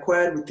 They are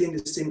acquired within the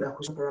same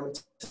acquisition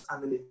parameters,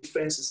 and then the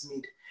difference is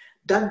made.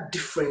 That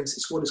difference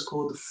is what is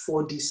called the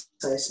 4D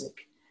seismic.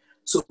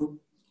 So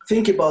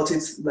think about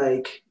it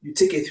like you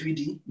take a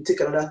 3D, you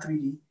take another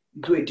 3D, you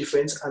do a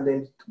difference, and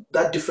then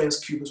that difference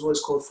cube is what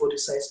is called 4D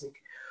seismic.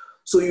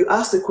 So you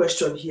asked the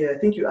question here, I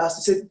think you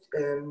asked, you said,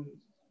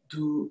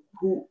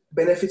 who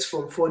benefits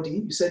from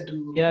 4D? You said,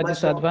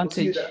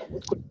 disadvantage.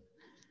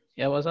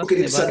 Yeah, I was asking okay,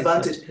 the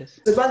disadvantage. Yes.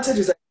 Disadvantage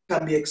is that it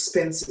can be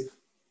expensive.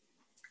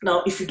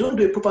 Now, if you don't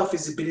do a proper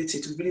feasibility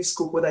to really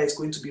scope whether it's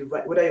going to be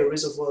right, whether your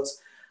reservoirs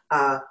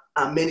are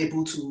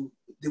amenable to,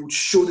 they would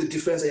show the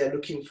difference that you're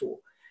looking for,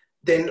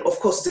 then of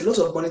course, it's a lot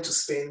of money to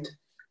spend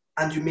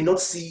and you may not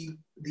see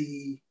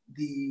the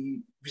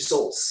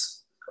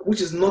results,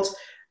 which is not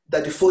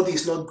that the 4D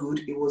is not good,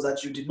 it was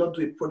that you did not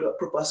do a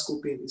proper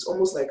scoping. It's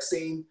almost like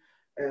saying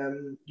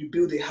you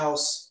build a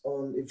house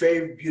on a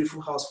very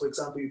beautiful house, for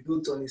example, you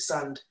built on a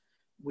sand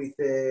with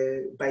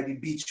by the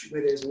beach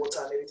where there's water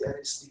and everything,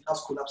 and the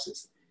house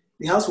collapses.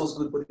 The house was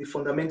good, but the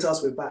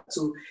fundamentals were bad.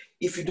 So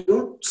if you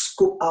don't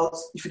scope out,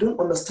 if you don't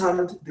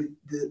understand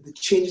the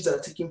changes that are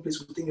taking place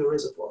within your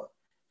reservoir,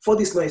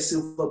 4D is not a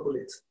silver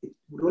bullet.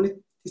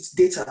 It's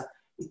data.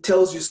 It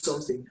tells you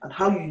something, and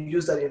how you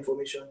use that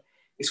information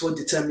is what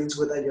determines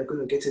whether you're going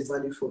to get a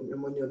value for your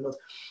money or not.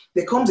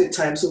 There comes a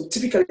time, so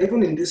typically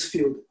even in this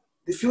field,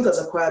 the field has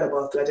acquired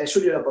about, I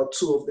showed you about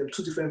two of them,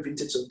 two different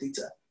vintages of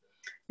data.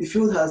 The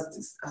field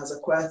has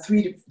acquired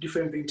 3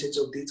 different vintages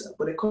of data,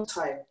 but there comes a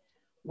time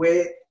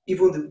where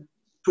even the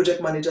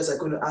project managers are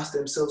going to ask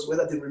themselves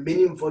whether the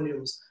remaining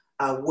volumes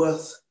are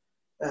worth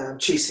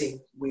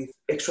chasing with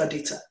extra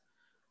data.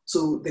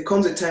 So there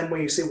comes a time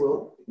when you say,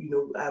 well,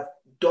 I've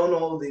done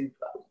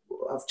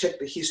I've checked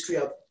the history,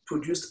 I've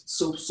produced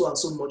so and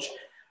so much.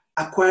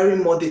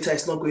 Acquiring more data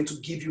is not going to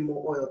give you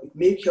more oil. It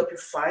may help you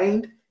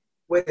find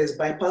where there's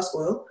bypass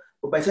oil,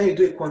 but by the time you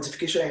do a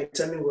quantification and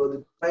determine, well,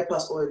 the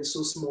bypass oil is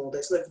so small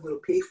that's not even going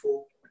to pay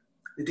for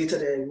the data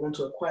that you want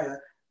to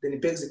acquire, then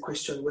it begs the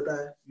question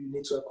whether you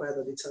need to acquire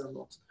the data or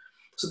not.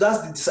 So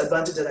that's the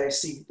disadvantage that I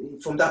see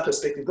from that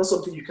perspective. Not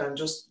something you can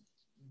just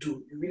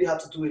do. You really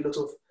have to do a lot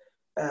of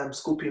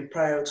scoping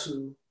prior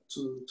to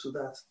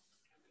that.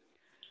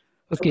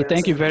 Okay,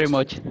 thank you very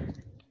much.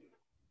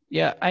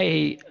 Yeah,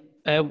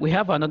 we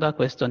have another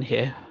question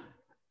here.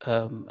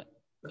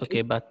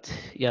 Okay, but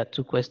yeah,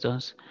 2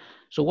 questions.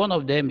 So one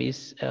of them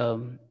is,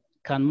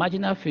 can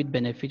marginal field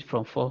benefit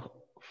from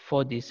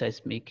 4D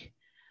seismic?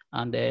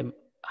 And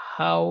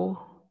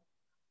how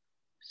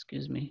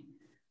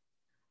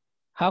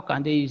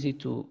can they use it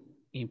to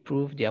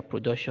improve their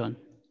production?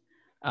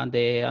 And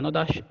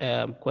another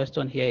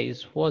question here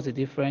is, what's the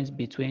difference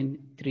between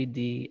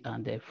 3D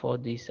and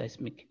 4D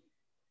seismic?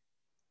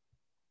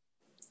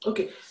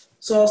 Okay,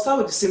 so I'll start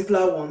with the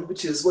simpler one,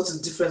 which is what is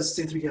the difference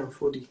between 3D and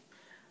 4D.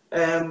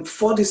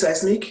 4D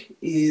seismic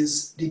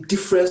is the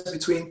difference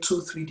between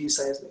 2 3D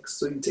seismics.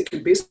 So you take a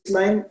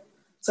baseline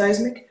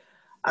seismic,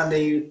 and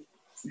then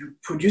you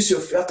produce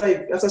your,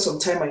 after some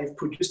time and you've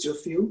produced your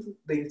field,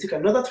 then you take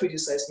another 3D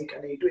seismic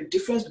and then you do a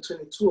difference between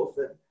the 2 of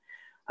them.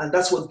 And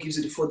that's what gives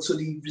you the 4D. So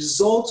the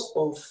result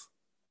of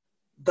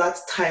that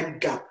time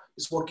gap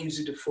is what gives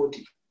you the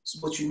 4D. So,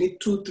 but you need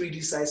 2 3D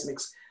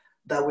seismics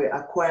that were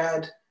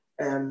acquired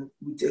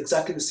with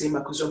exactly the same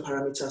acquisition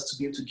parameters to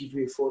be able to give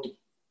you a 4D.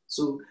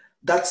 So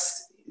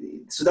that's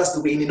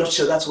the way, in a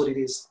nutshell, that's what it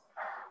is.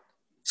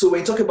 So when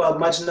you talk about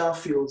marginal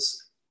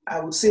fields, I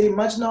would say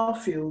marginal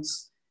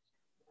fields,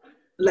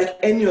 like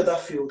any other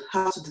field,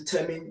 have to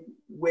determine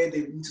where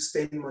they need to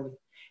spend money.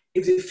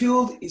 If the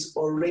field is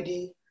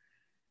already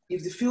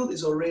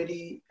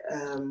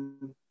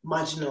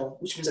marginal,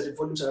 which means that the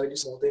volumes are already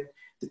small, then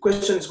the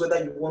question is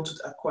whether you want to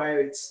acquire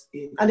it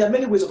in, and there are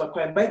many ways of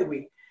acquiring. By the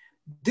way,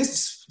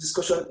 this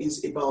discussion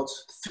is about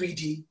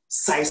 3D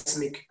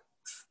seismic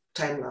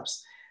time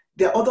lapse.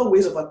 There are other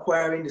ways of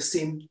acquiring the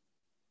same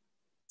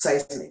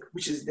seismic,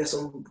 which is, there's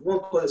one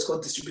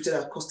called distributed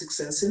acoustic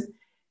sensing.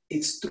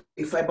 It's through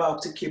a fiber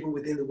optic cable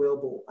within the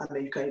wellbore, and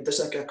then you can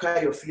just like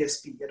acquire your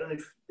VSP. I don't know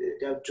if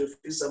there are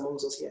geophysicists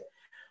amongst us here,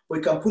 but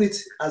you can put it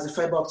as a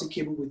fiber optic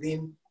cable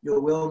within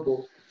your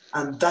wellbore,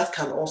 and that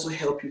can also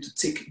help you to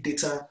take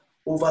data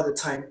over the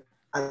time.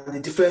 And the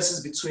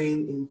differences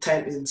between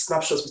in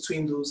snapshots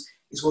between those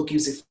is what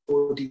gives it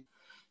 4D.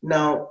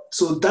 Now,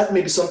 so that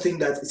may be something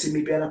that it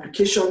may be an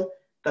application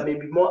that may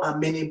be more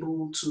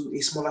amenable to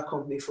a smaller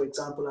company, for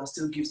example, and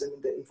still gives them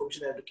the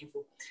information they're looking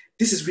for.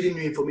 This is really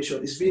new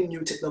information. It's really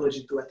new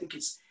technology, though. I think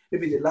it's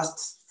maybe the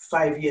last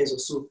 5 years or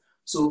so.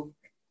 So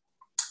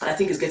I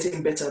think it's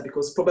getting better,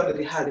 because the problem that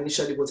they had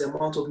initially was the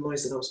amount of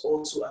noise that was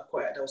also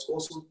acquired, that was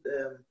also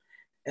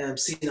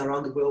seen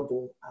around the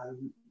wellbore,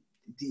 and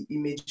the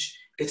image,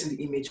 getting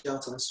the image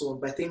out and so on.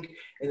 But I think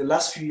in the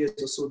last few years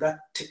or so, that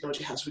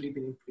technology has really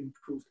been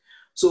improved.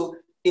 So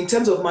in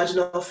terms of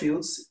marginal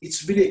fields,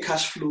 it's really a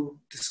cash flow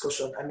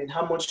discussion. I mean,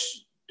 how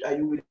much are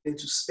you willing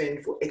to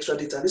spend for extra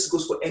data? And this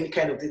goes for any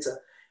kind of data,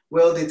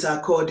 well data,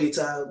 core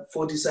data,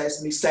 4D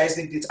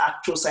seismic data,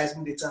 actual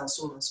seismic data, and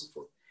so on and so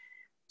forth.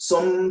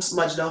 Some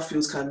marginal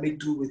fields can make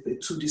do with a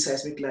 2D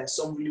seismic line.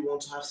 Some really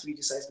want to have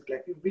 3D seismic line.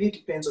 It really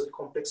depends on the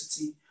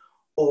complexity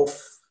of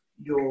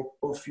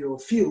your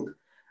field.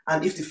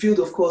 And if the field,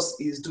 of course,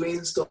 is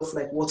doing stuff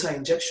like water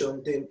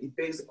injection, then it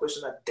begs the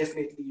question that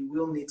definitely you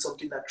will need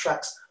something that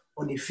tracks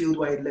on a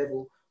field-wide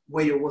level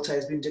where your water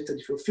is being injected.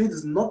 If your field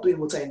is not doing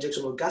water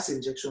injection or gas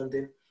injection,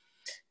 then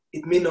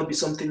it may not be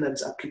something that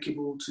is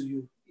applicable to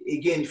you.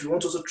 Again, if you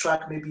want to also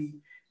track maybe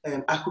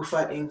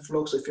aquifer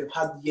influx, or if you've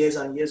had years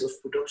and years of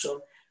production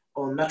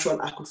on natural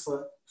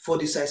aquifer,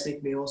 4D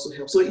seismic may also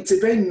help. So it's a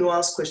very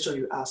nuanced question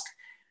you ask.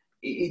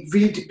 It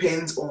really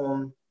depends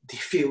on the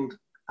field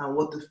and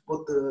what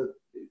the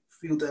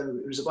field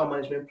and reservoir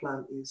management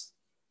plan is.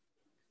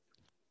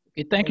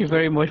 Okay, thank you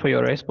very much for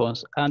your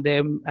response. And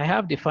I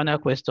have the final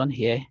question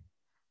here,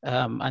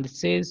 and it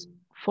says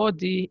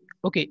 4D.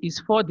 Okay,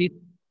 is 4D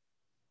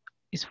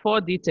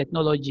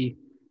technology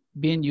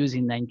being used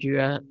in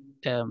Nigeria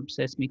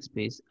seismic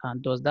space,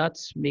 and does that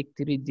make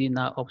 3D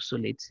now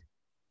obsolete?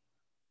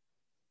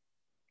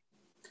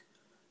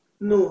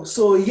 No,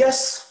 so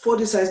yes,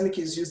 4D seismic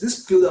is used.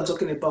 This field I'm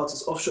talking about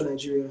is offshore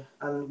Nigeria,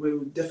 and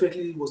we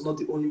definitely was not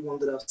the only one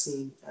that I've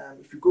seen.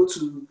 If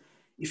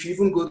you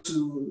even go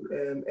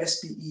to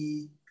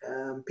SPE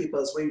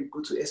papers, where you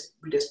go to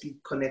read SP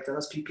Connect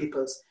and SP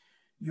papers,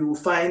 you will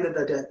find that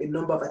there are a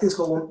number of, I think it's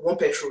called One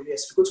Petro.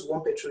 Yes, if you go to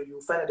One Petro, you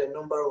will find that there are a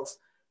number of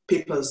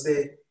papers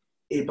there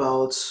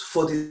about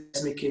 4D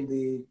seismic in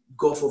the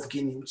Gulf of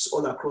Guinea, which is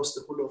all across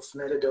the whole of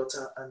Niger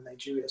Delta and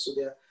Nigeria. So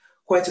there are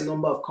quite a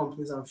number of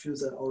companies and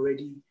fields that are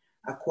already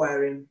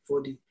acquiring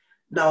 4D.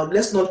 Now,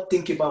 let's not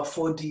think about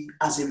 4D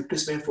as a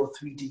replacement for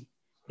 3D.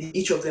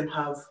 Each of them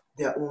have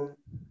their own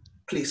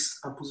place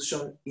and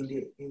position in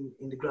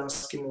the grand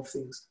scheme of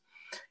things.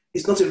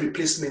 It's not a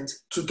replacement.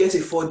 To get a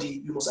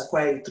 4D, you must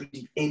acquire a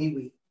 3D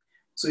anyway.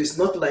 So it's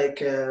not like,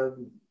 so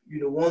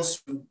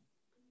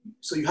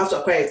you have to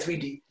acquire a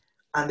 3D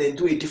and then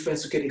do a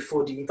difference to get a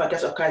 4D. In fact, you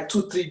have to acquire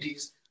 2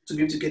 3Ds to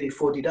be able to get a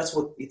 4D. That's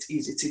what it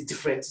is. It's a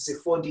difference. It's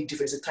a 4D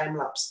difference, a time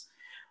lapse.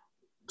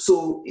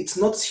 So it's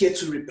not here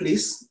to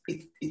replace.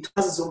 It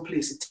has its own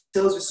place. It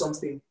tells you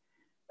something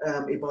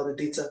about the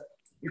data.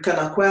 You can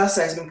acquire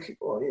seismic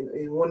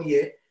in 1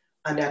 year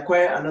and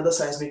acquire another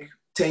seismic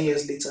 10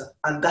 years later.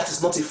 And that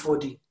is not a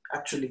 4D,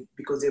 actually,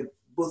 because they're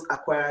both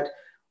acquired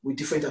with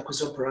different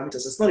acquisition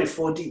parameters. It's not a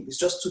 4D. It's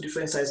just 2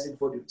 different seismic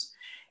volumes.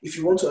 If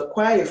you want to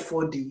acquire a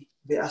 4D,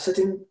 there are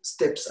certain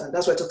steps, and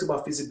that's why I talked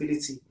about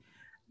feasibility.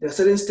 There are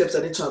certain steps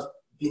that need to have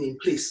been in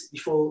place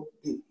before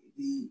the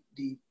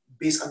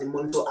base and the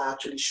monitor are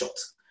actually shot.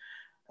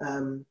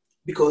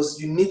 Because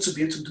you need to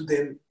be able to do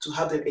them, to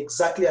have them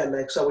exactly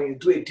alike. So when you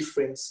do a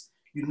difference,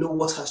 you know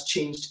what has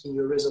changed in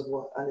your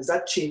reservoir. And it's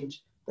that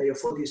change that your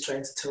 4D is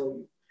trying to tell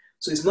you.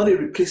 So it's not a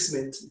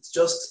replacement. It's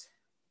just,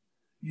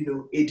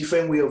 a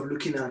different way of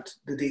looking at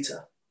the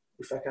data,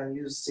 if I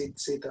can say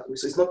it that way.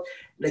 So it's not,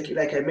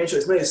 like I mentioned,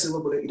 it's not a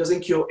silver bullet. It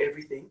doesn't cure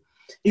everything.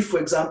 If, for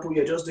example,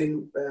 you're just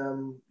doing,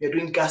 you're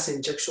doing gas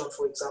injection,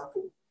 for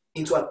example,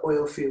 into an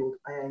oil field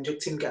and you're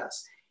injecting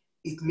gas,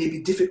 it may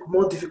be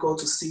more difficult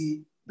to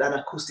see than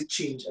acoustic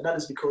change. And that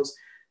is because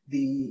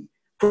the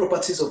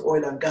properties of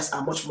oil and gas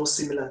are much more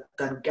similar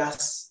than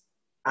gas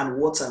and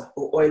water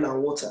or oil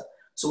and water.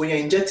 So when you're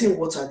injecting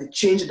water, the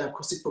change in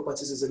acoustic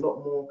properties is a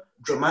lot more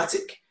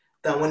dramatic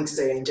than when it is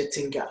that you're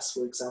injecting gas,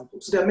 for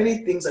example. So there are many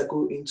things that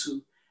go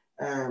into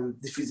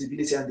the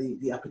feasibility and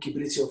the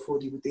applicability of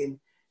 4D within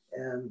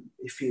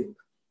a field.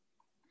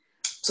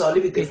 So I'll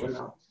leave it there for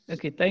now.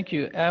 Okay, thank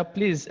you.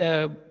 Please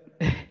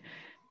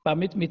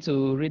permit me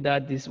to read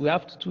out this. We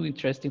have 2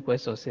 interesting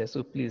questions here,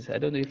 so please, I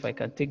don't know if I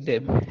can take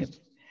them.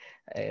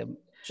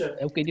 Sure.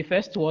 Okay, the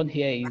first one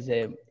here is,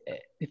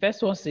 the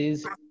first one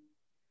says,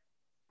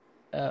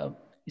 it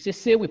says,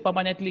 say we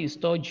permanently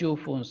install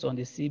geophones on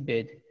the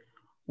seabed,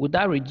 would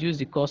that reduce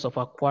the cost of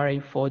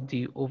acquiring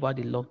 4D over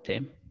the long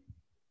term?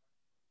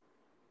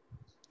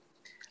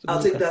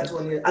 I'll take that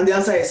one, and the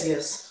answer is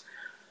yes.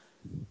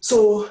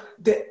 So,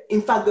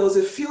 in fact, there was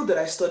a field that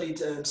I studied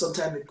some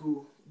time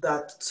ago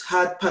that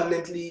had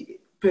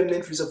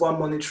permanent reservoir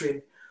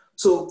monitoring.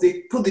 So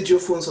they put the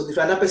geophones on the field.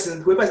 And that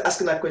person, whoever is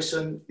asking that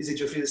question, is a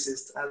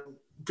geophysicist. And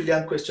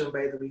brilliant question,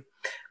 by the way.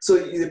 So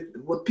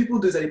what people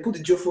do is that they put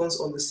the geophones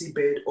on the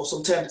seabed, or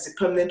sometimes it's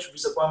a permanent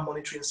reservoir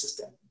monitoring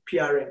system,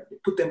 PRM. They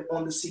put them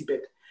on the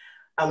seabed.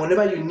 And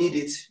whenever you need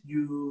it,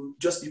 you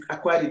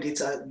acquire the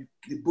data,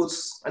 the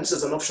boats, and this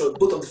is an offshore,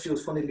 both of the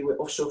fields, funnily, were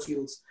offshore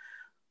fields.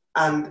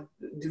 And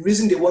the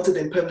reason they wanted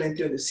them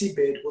permanently on the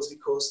seabed was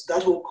because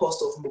that whole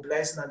cost of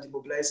mobilizing and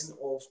demobilizing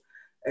of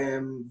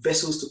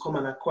vessels to come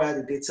and acquire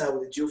the data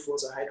with the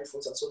geophones and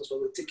hydrophones and so on, so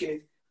we're taking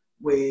it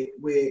where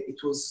it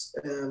was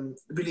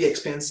really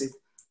expensive.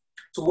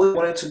 So what they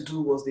wanted to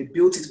do was they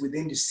built it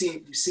within the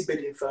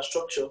seabed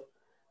infrastructure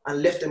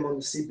and left them on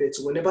the seabed.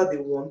 So whenever they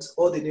want,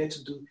 all they need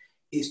to do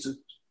is to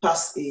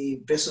pass a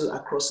vessel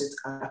across it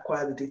and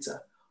acquire the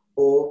data,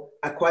 or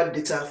acquire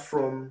the data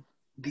from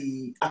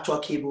the actual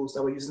cables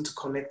that we're using to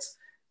connect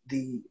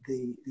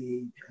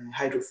the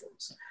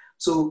hydrophones.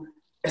 So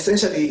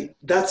essentially,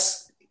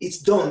 it's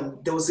done.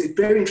 There was a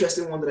very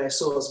interesting one that I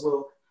saw as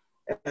well,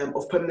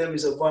 of permanent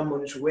reservoir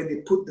monitoring, where they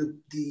put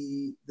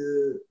the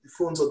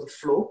phones on the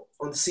floor,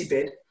 on the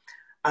seabed,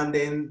 and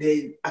then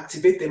they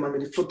activate them and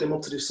then they float them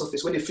up to the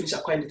surface. When they finish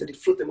acquiring data, they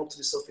float them up to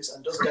the surface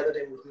and just gather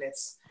them with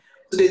nets.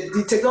 So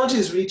the technology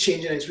is really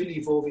changing and it's really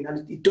evolving,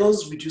 and it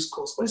does reduce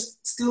costs, but it's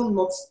still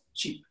not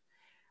cheap.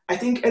 I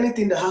think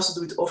anything that has to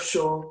do with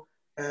offshore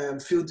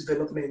field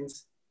development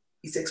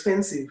is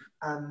expensive,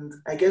 and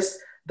I guess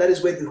that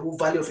is where the whole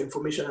value of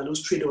information and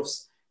those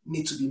trade-offs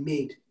need to be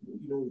made.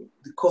 You know,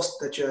 the cost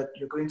that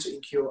you're going to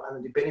incur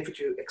and the benefit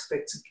you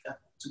expect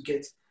to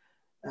get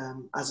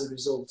as a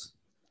result.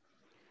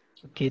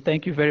 Okay,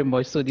 thank you very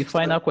much. So the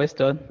final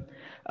question,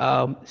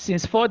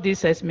 since 4D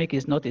seismic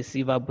is not a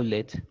silver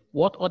bullet,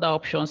 what other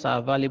options are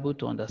available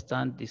to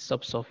understand the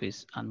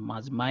subsurface and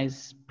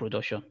maximize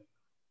production?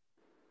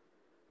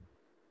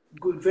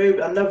 Good,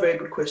 another very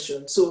good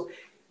question. So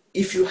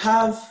if you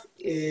have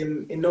a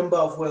number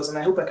of wells, and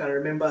I hope I can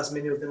remember as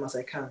many of them as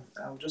I can,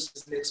 I'll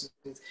just next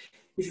minute.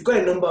 If you've got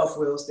a number of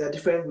wells, there are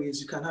different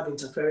ways. You can have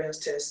interference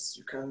tests,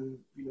 you can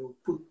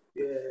put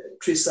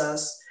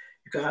tracers,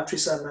 you can have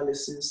tracer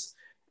analysis,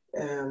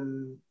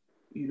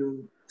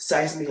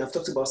 seismic, I've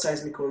talked about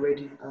seismic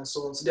already, and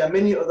so on. So there are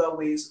many other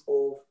ways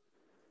of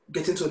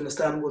getting to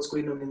understand what's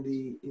going on in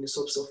the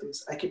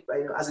subsurface.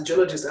 As a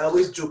geologist, I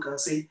always joke and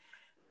say,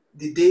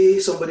 the day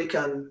somebody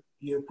can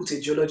put a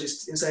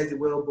geologist inside the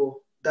well bore,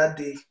 that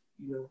day,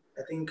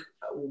 I think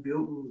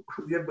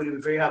everybody will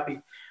be very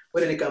happy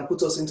whether they can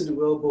put us into the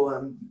well bore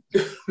and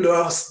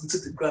lower us into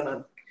the ground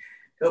and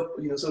help,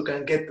 so we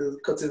can get the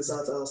cuttings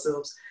out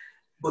ourselves.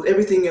 But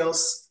everything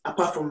else,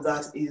 apart from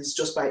that, is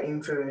just by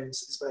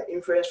inference. It's by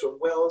inference from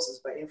wells, it's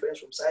by inference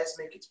from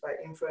seismic, it's by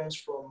inference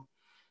from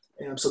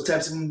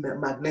sometimes even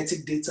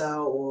magnetic data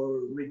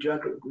or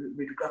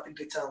radiographic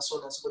data and so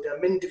on and so forth. There are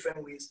many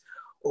different ways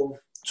of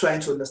trying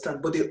to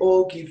understand, but they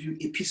all give you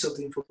a piece of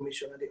the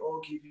information and they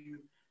all give you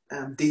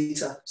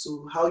data.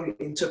 So how you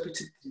interpret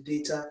the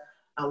data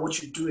and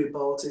what you do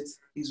about it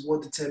is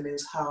what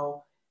determines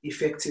how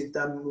effective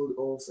that mode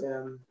of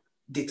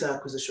data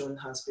acquisition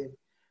has been.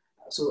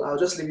 So I'll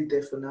just leave it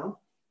there for now.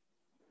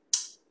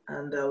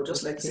 And I would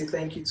just like to say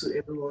thank you to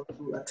everyone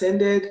who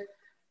attended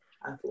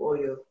and for all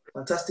your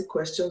fantastic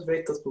questions,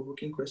 very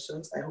thought-provoking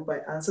questions. I hope I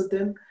answered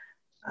them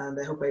and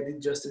I hope I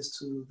did justice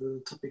to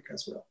the topic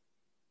as well.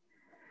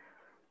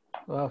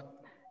 Well,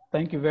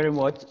 thank you very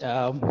much.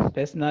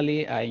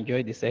 Personally, I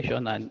enjoyed the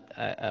session and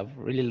I've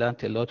really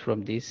learned a lot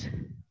from this.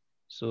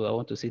 So I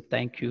want to say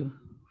thank you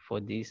for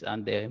this.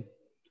 And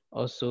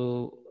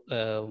also,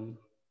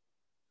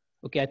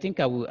 okay, I think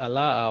I will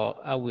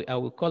I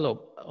will call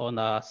up on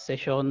our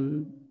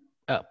session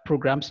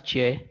programs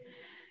chair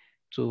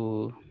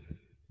to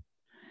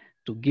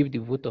give the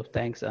vote of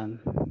thanks and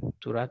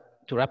to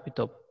wrap it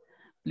up.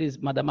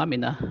 Please, Madam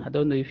Amina, I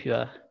don't know if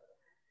you're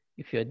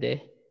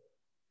there.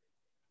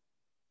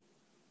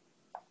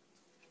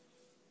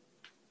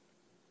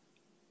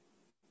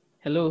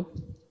 Hello.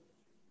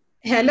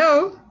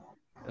 Hello.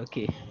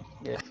 Okay.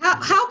 Yeah.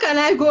 How can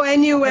I go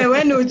anywhere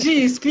when OG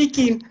is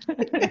speaking?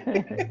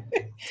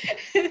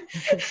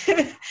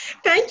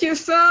 Thank you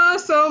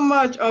so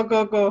much,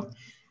 Oghogho,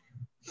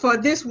 for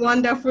this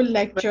wonderful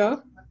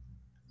lecture.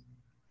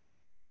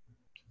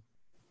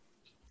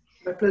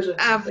 My pleasure.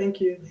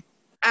 Thank you.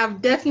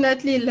 I've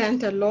definitely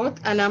learned a lot,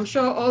 and I'm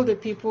sure all the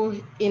people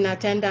in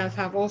attendance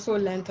have also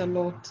learned a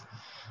lot.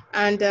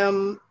 And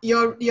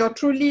you're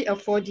truly a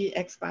 4D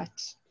expert.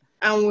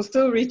 And we'll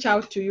still reach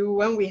out to you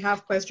when we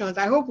have questions.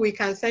 I hope we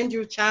can send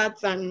you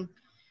chats and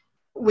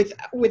with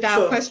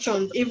our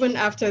questions even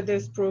after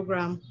this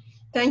program.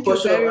 Thank you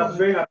very much.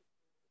 Very happy.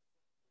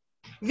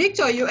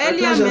 Victor, you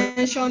earlier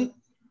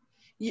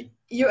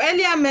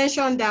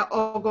mentioned that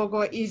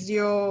Oghogho is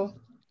your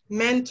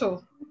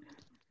mentor.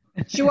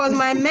 She was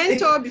my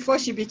mentor before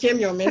she became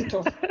your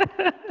mentor.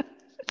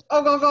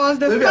 Oghogho was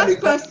the first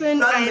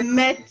person I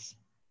met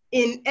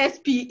in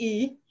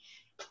SPE,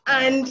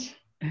 and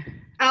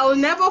I'll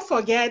never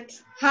forget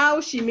how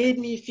she made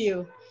me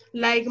feel.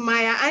 Like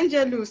Maya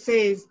Angelou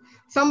says,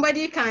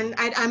 somebody can,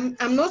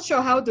 I'm not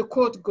sure how the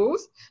quote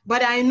goes,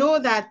 but I know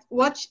that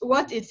what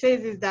it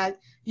says is that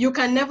you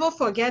can never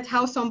forget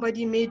how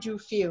somebody made you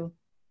feel.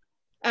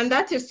 And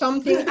that is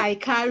something I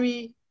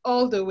carry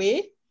all the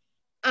way.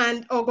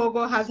 And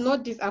Oghogho has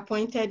not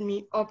disappointed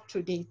me up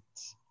to date.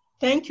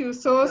 Thank you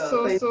so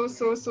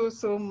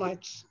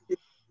much.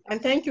 And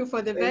thank you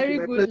for the very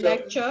good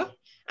lecture.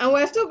 And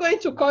we're still going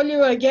to call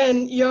you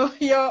again. You're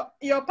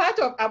part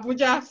of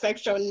Abuja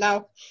section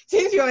now,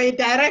 since you're a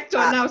director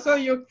now. So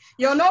you're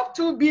not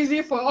too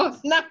busy for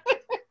us now.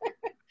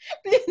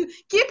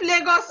 Please keep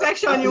Lagos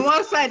section in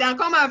one side and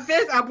come and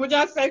face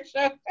Abuja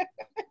section.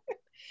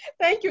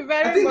 Thank you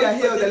very much. I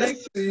think they're here. They're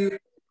listening to you.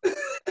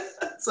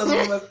 Some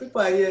of my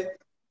people are here.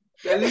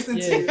 They're listening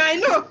to you. I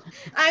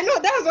know.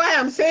 That's why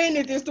I'm saying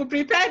it, is to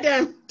prepare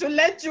them to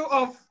let you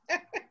off.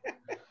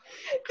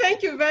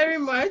 Thank you very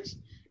much.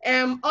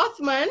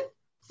 Othman,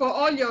 for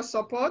all your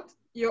support.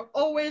 You're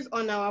always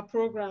on our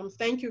programs.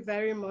 Thank you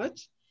very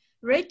much.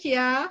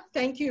 Rekia,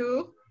 thank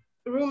you.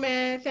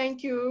 Rume,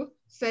 thank you.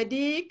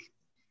 Sadiq,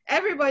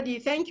 everybody,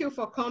 thank you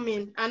for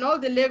coming. And all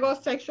the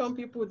Lagos section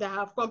people that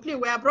have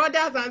completed. We are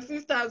brothers and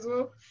sisters.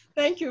 Oh,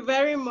 thank you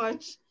very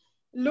much.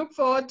 Look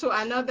forward to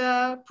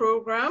another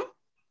program.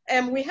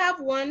 And we have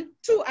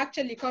two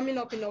actually coming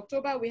up in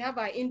October. We have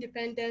our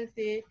Independence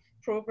Day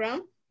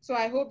program. So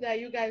I hope that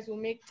you guys will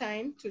make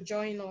time to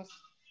join us.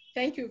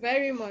 Thank you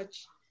very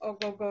much,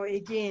 Oghogho,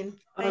 again.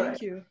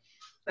 Thank you.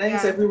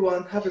 Thanks,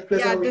 everyone. Have a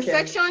pleasant weekend. The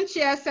section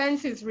chair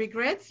sends his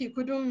regrets. He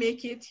couldn't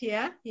make it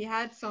here. He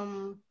had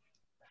some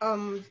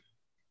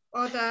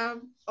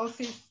other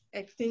office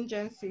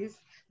exigencies,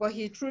 but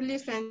he truly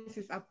sends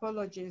his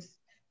apologies.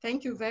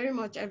 Thank you very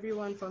much,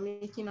 everyone, for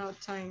making out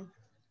time.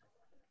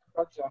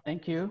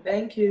 Thank you.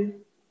 Thank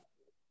you.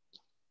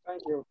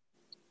 Thank you.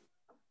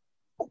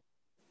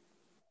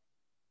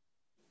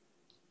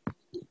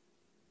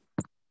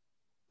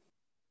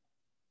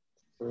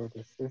 So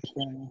the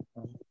session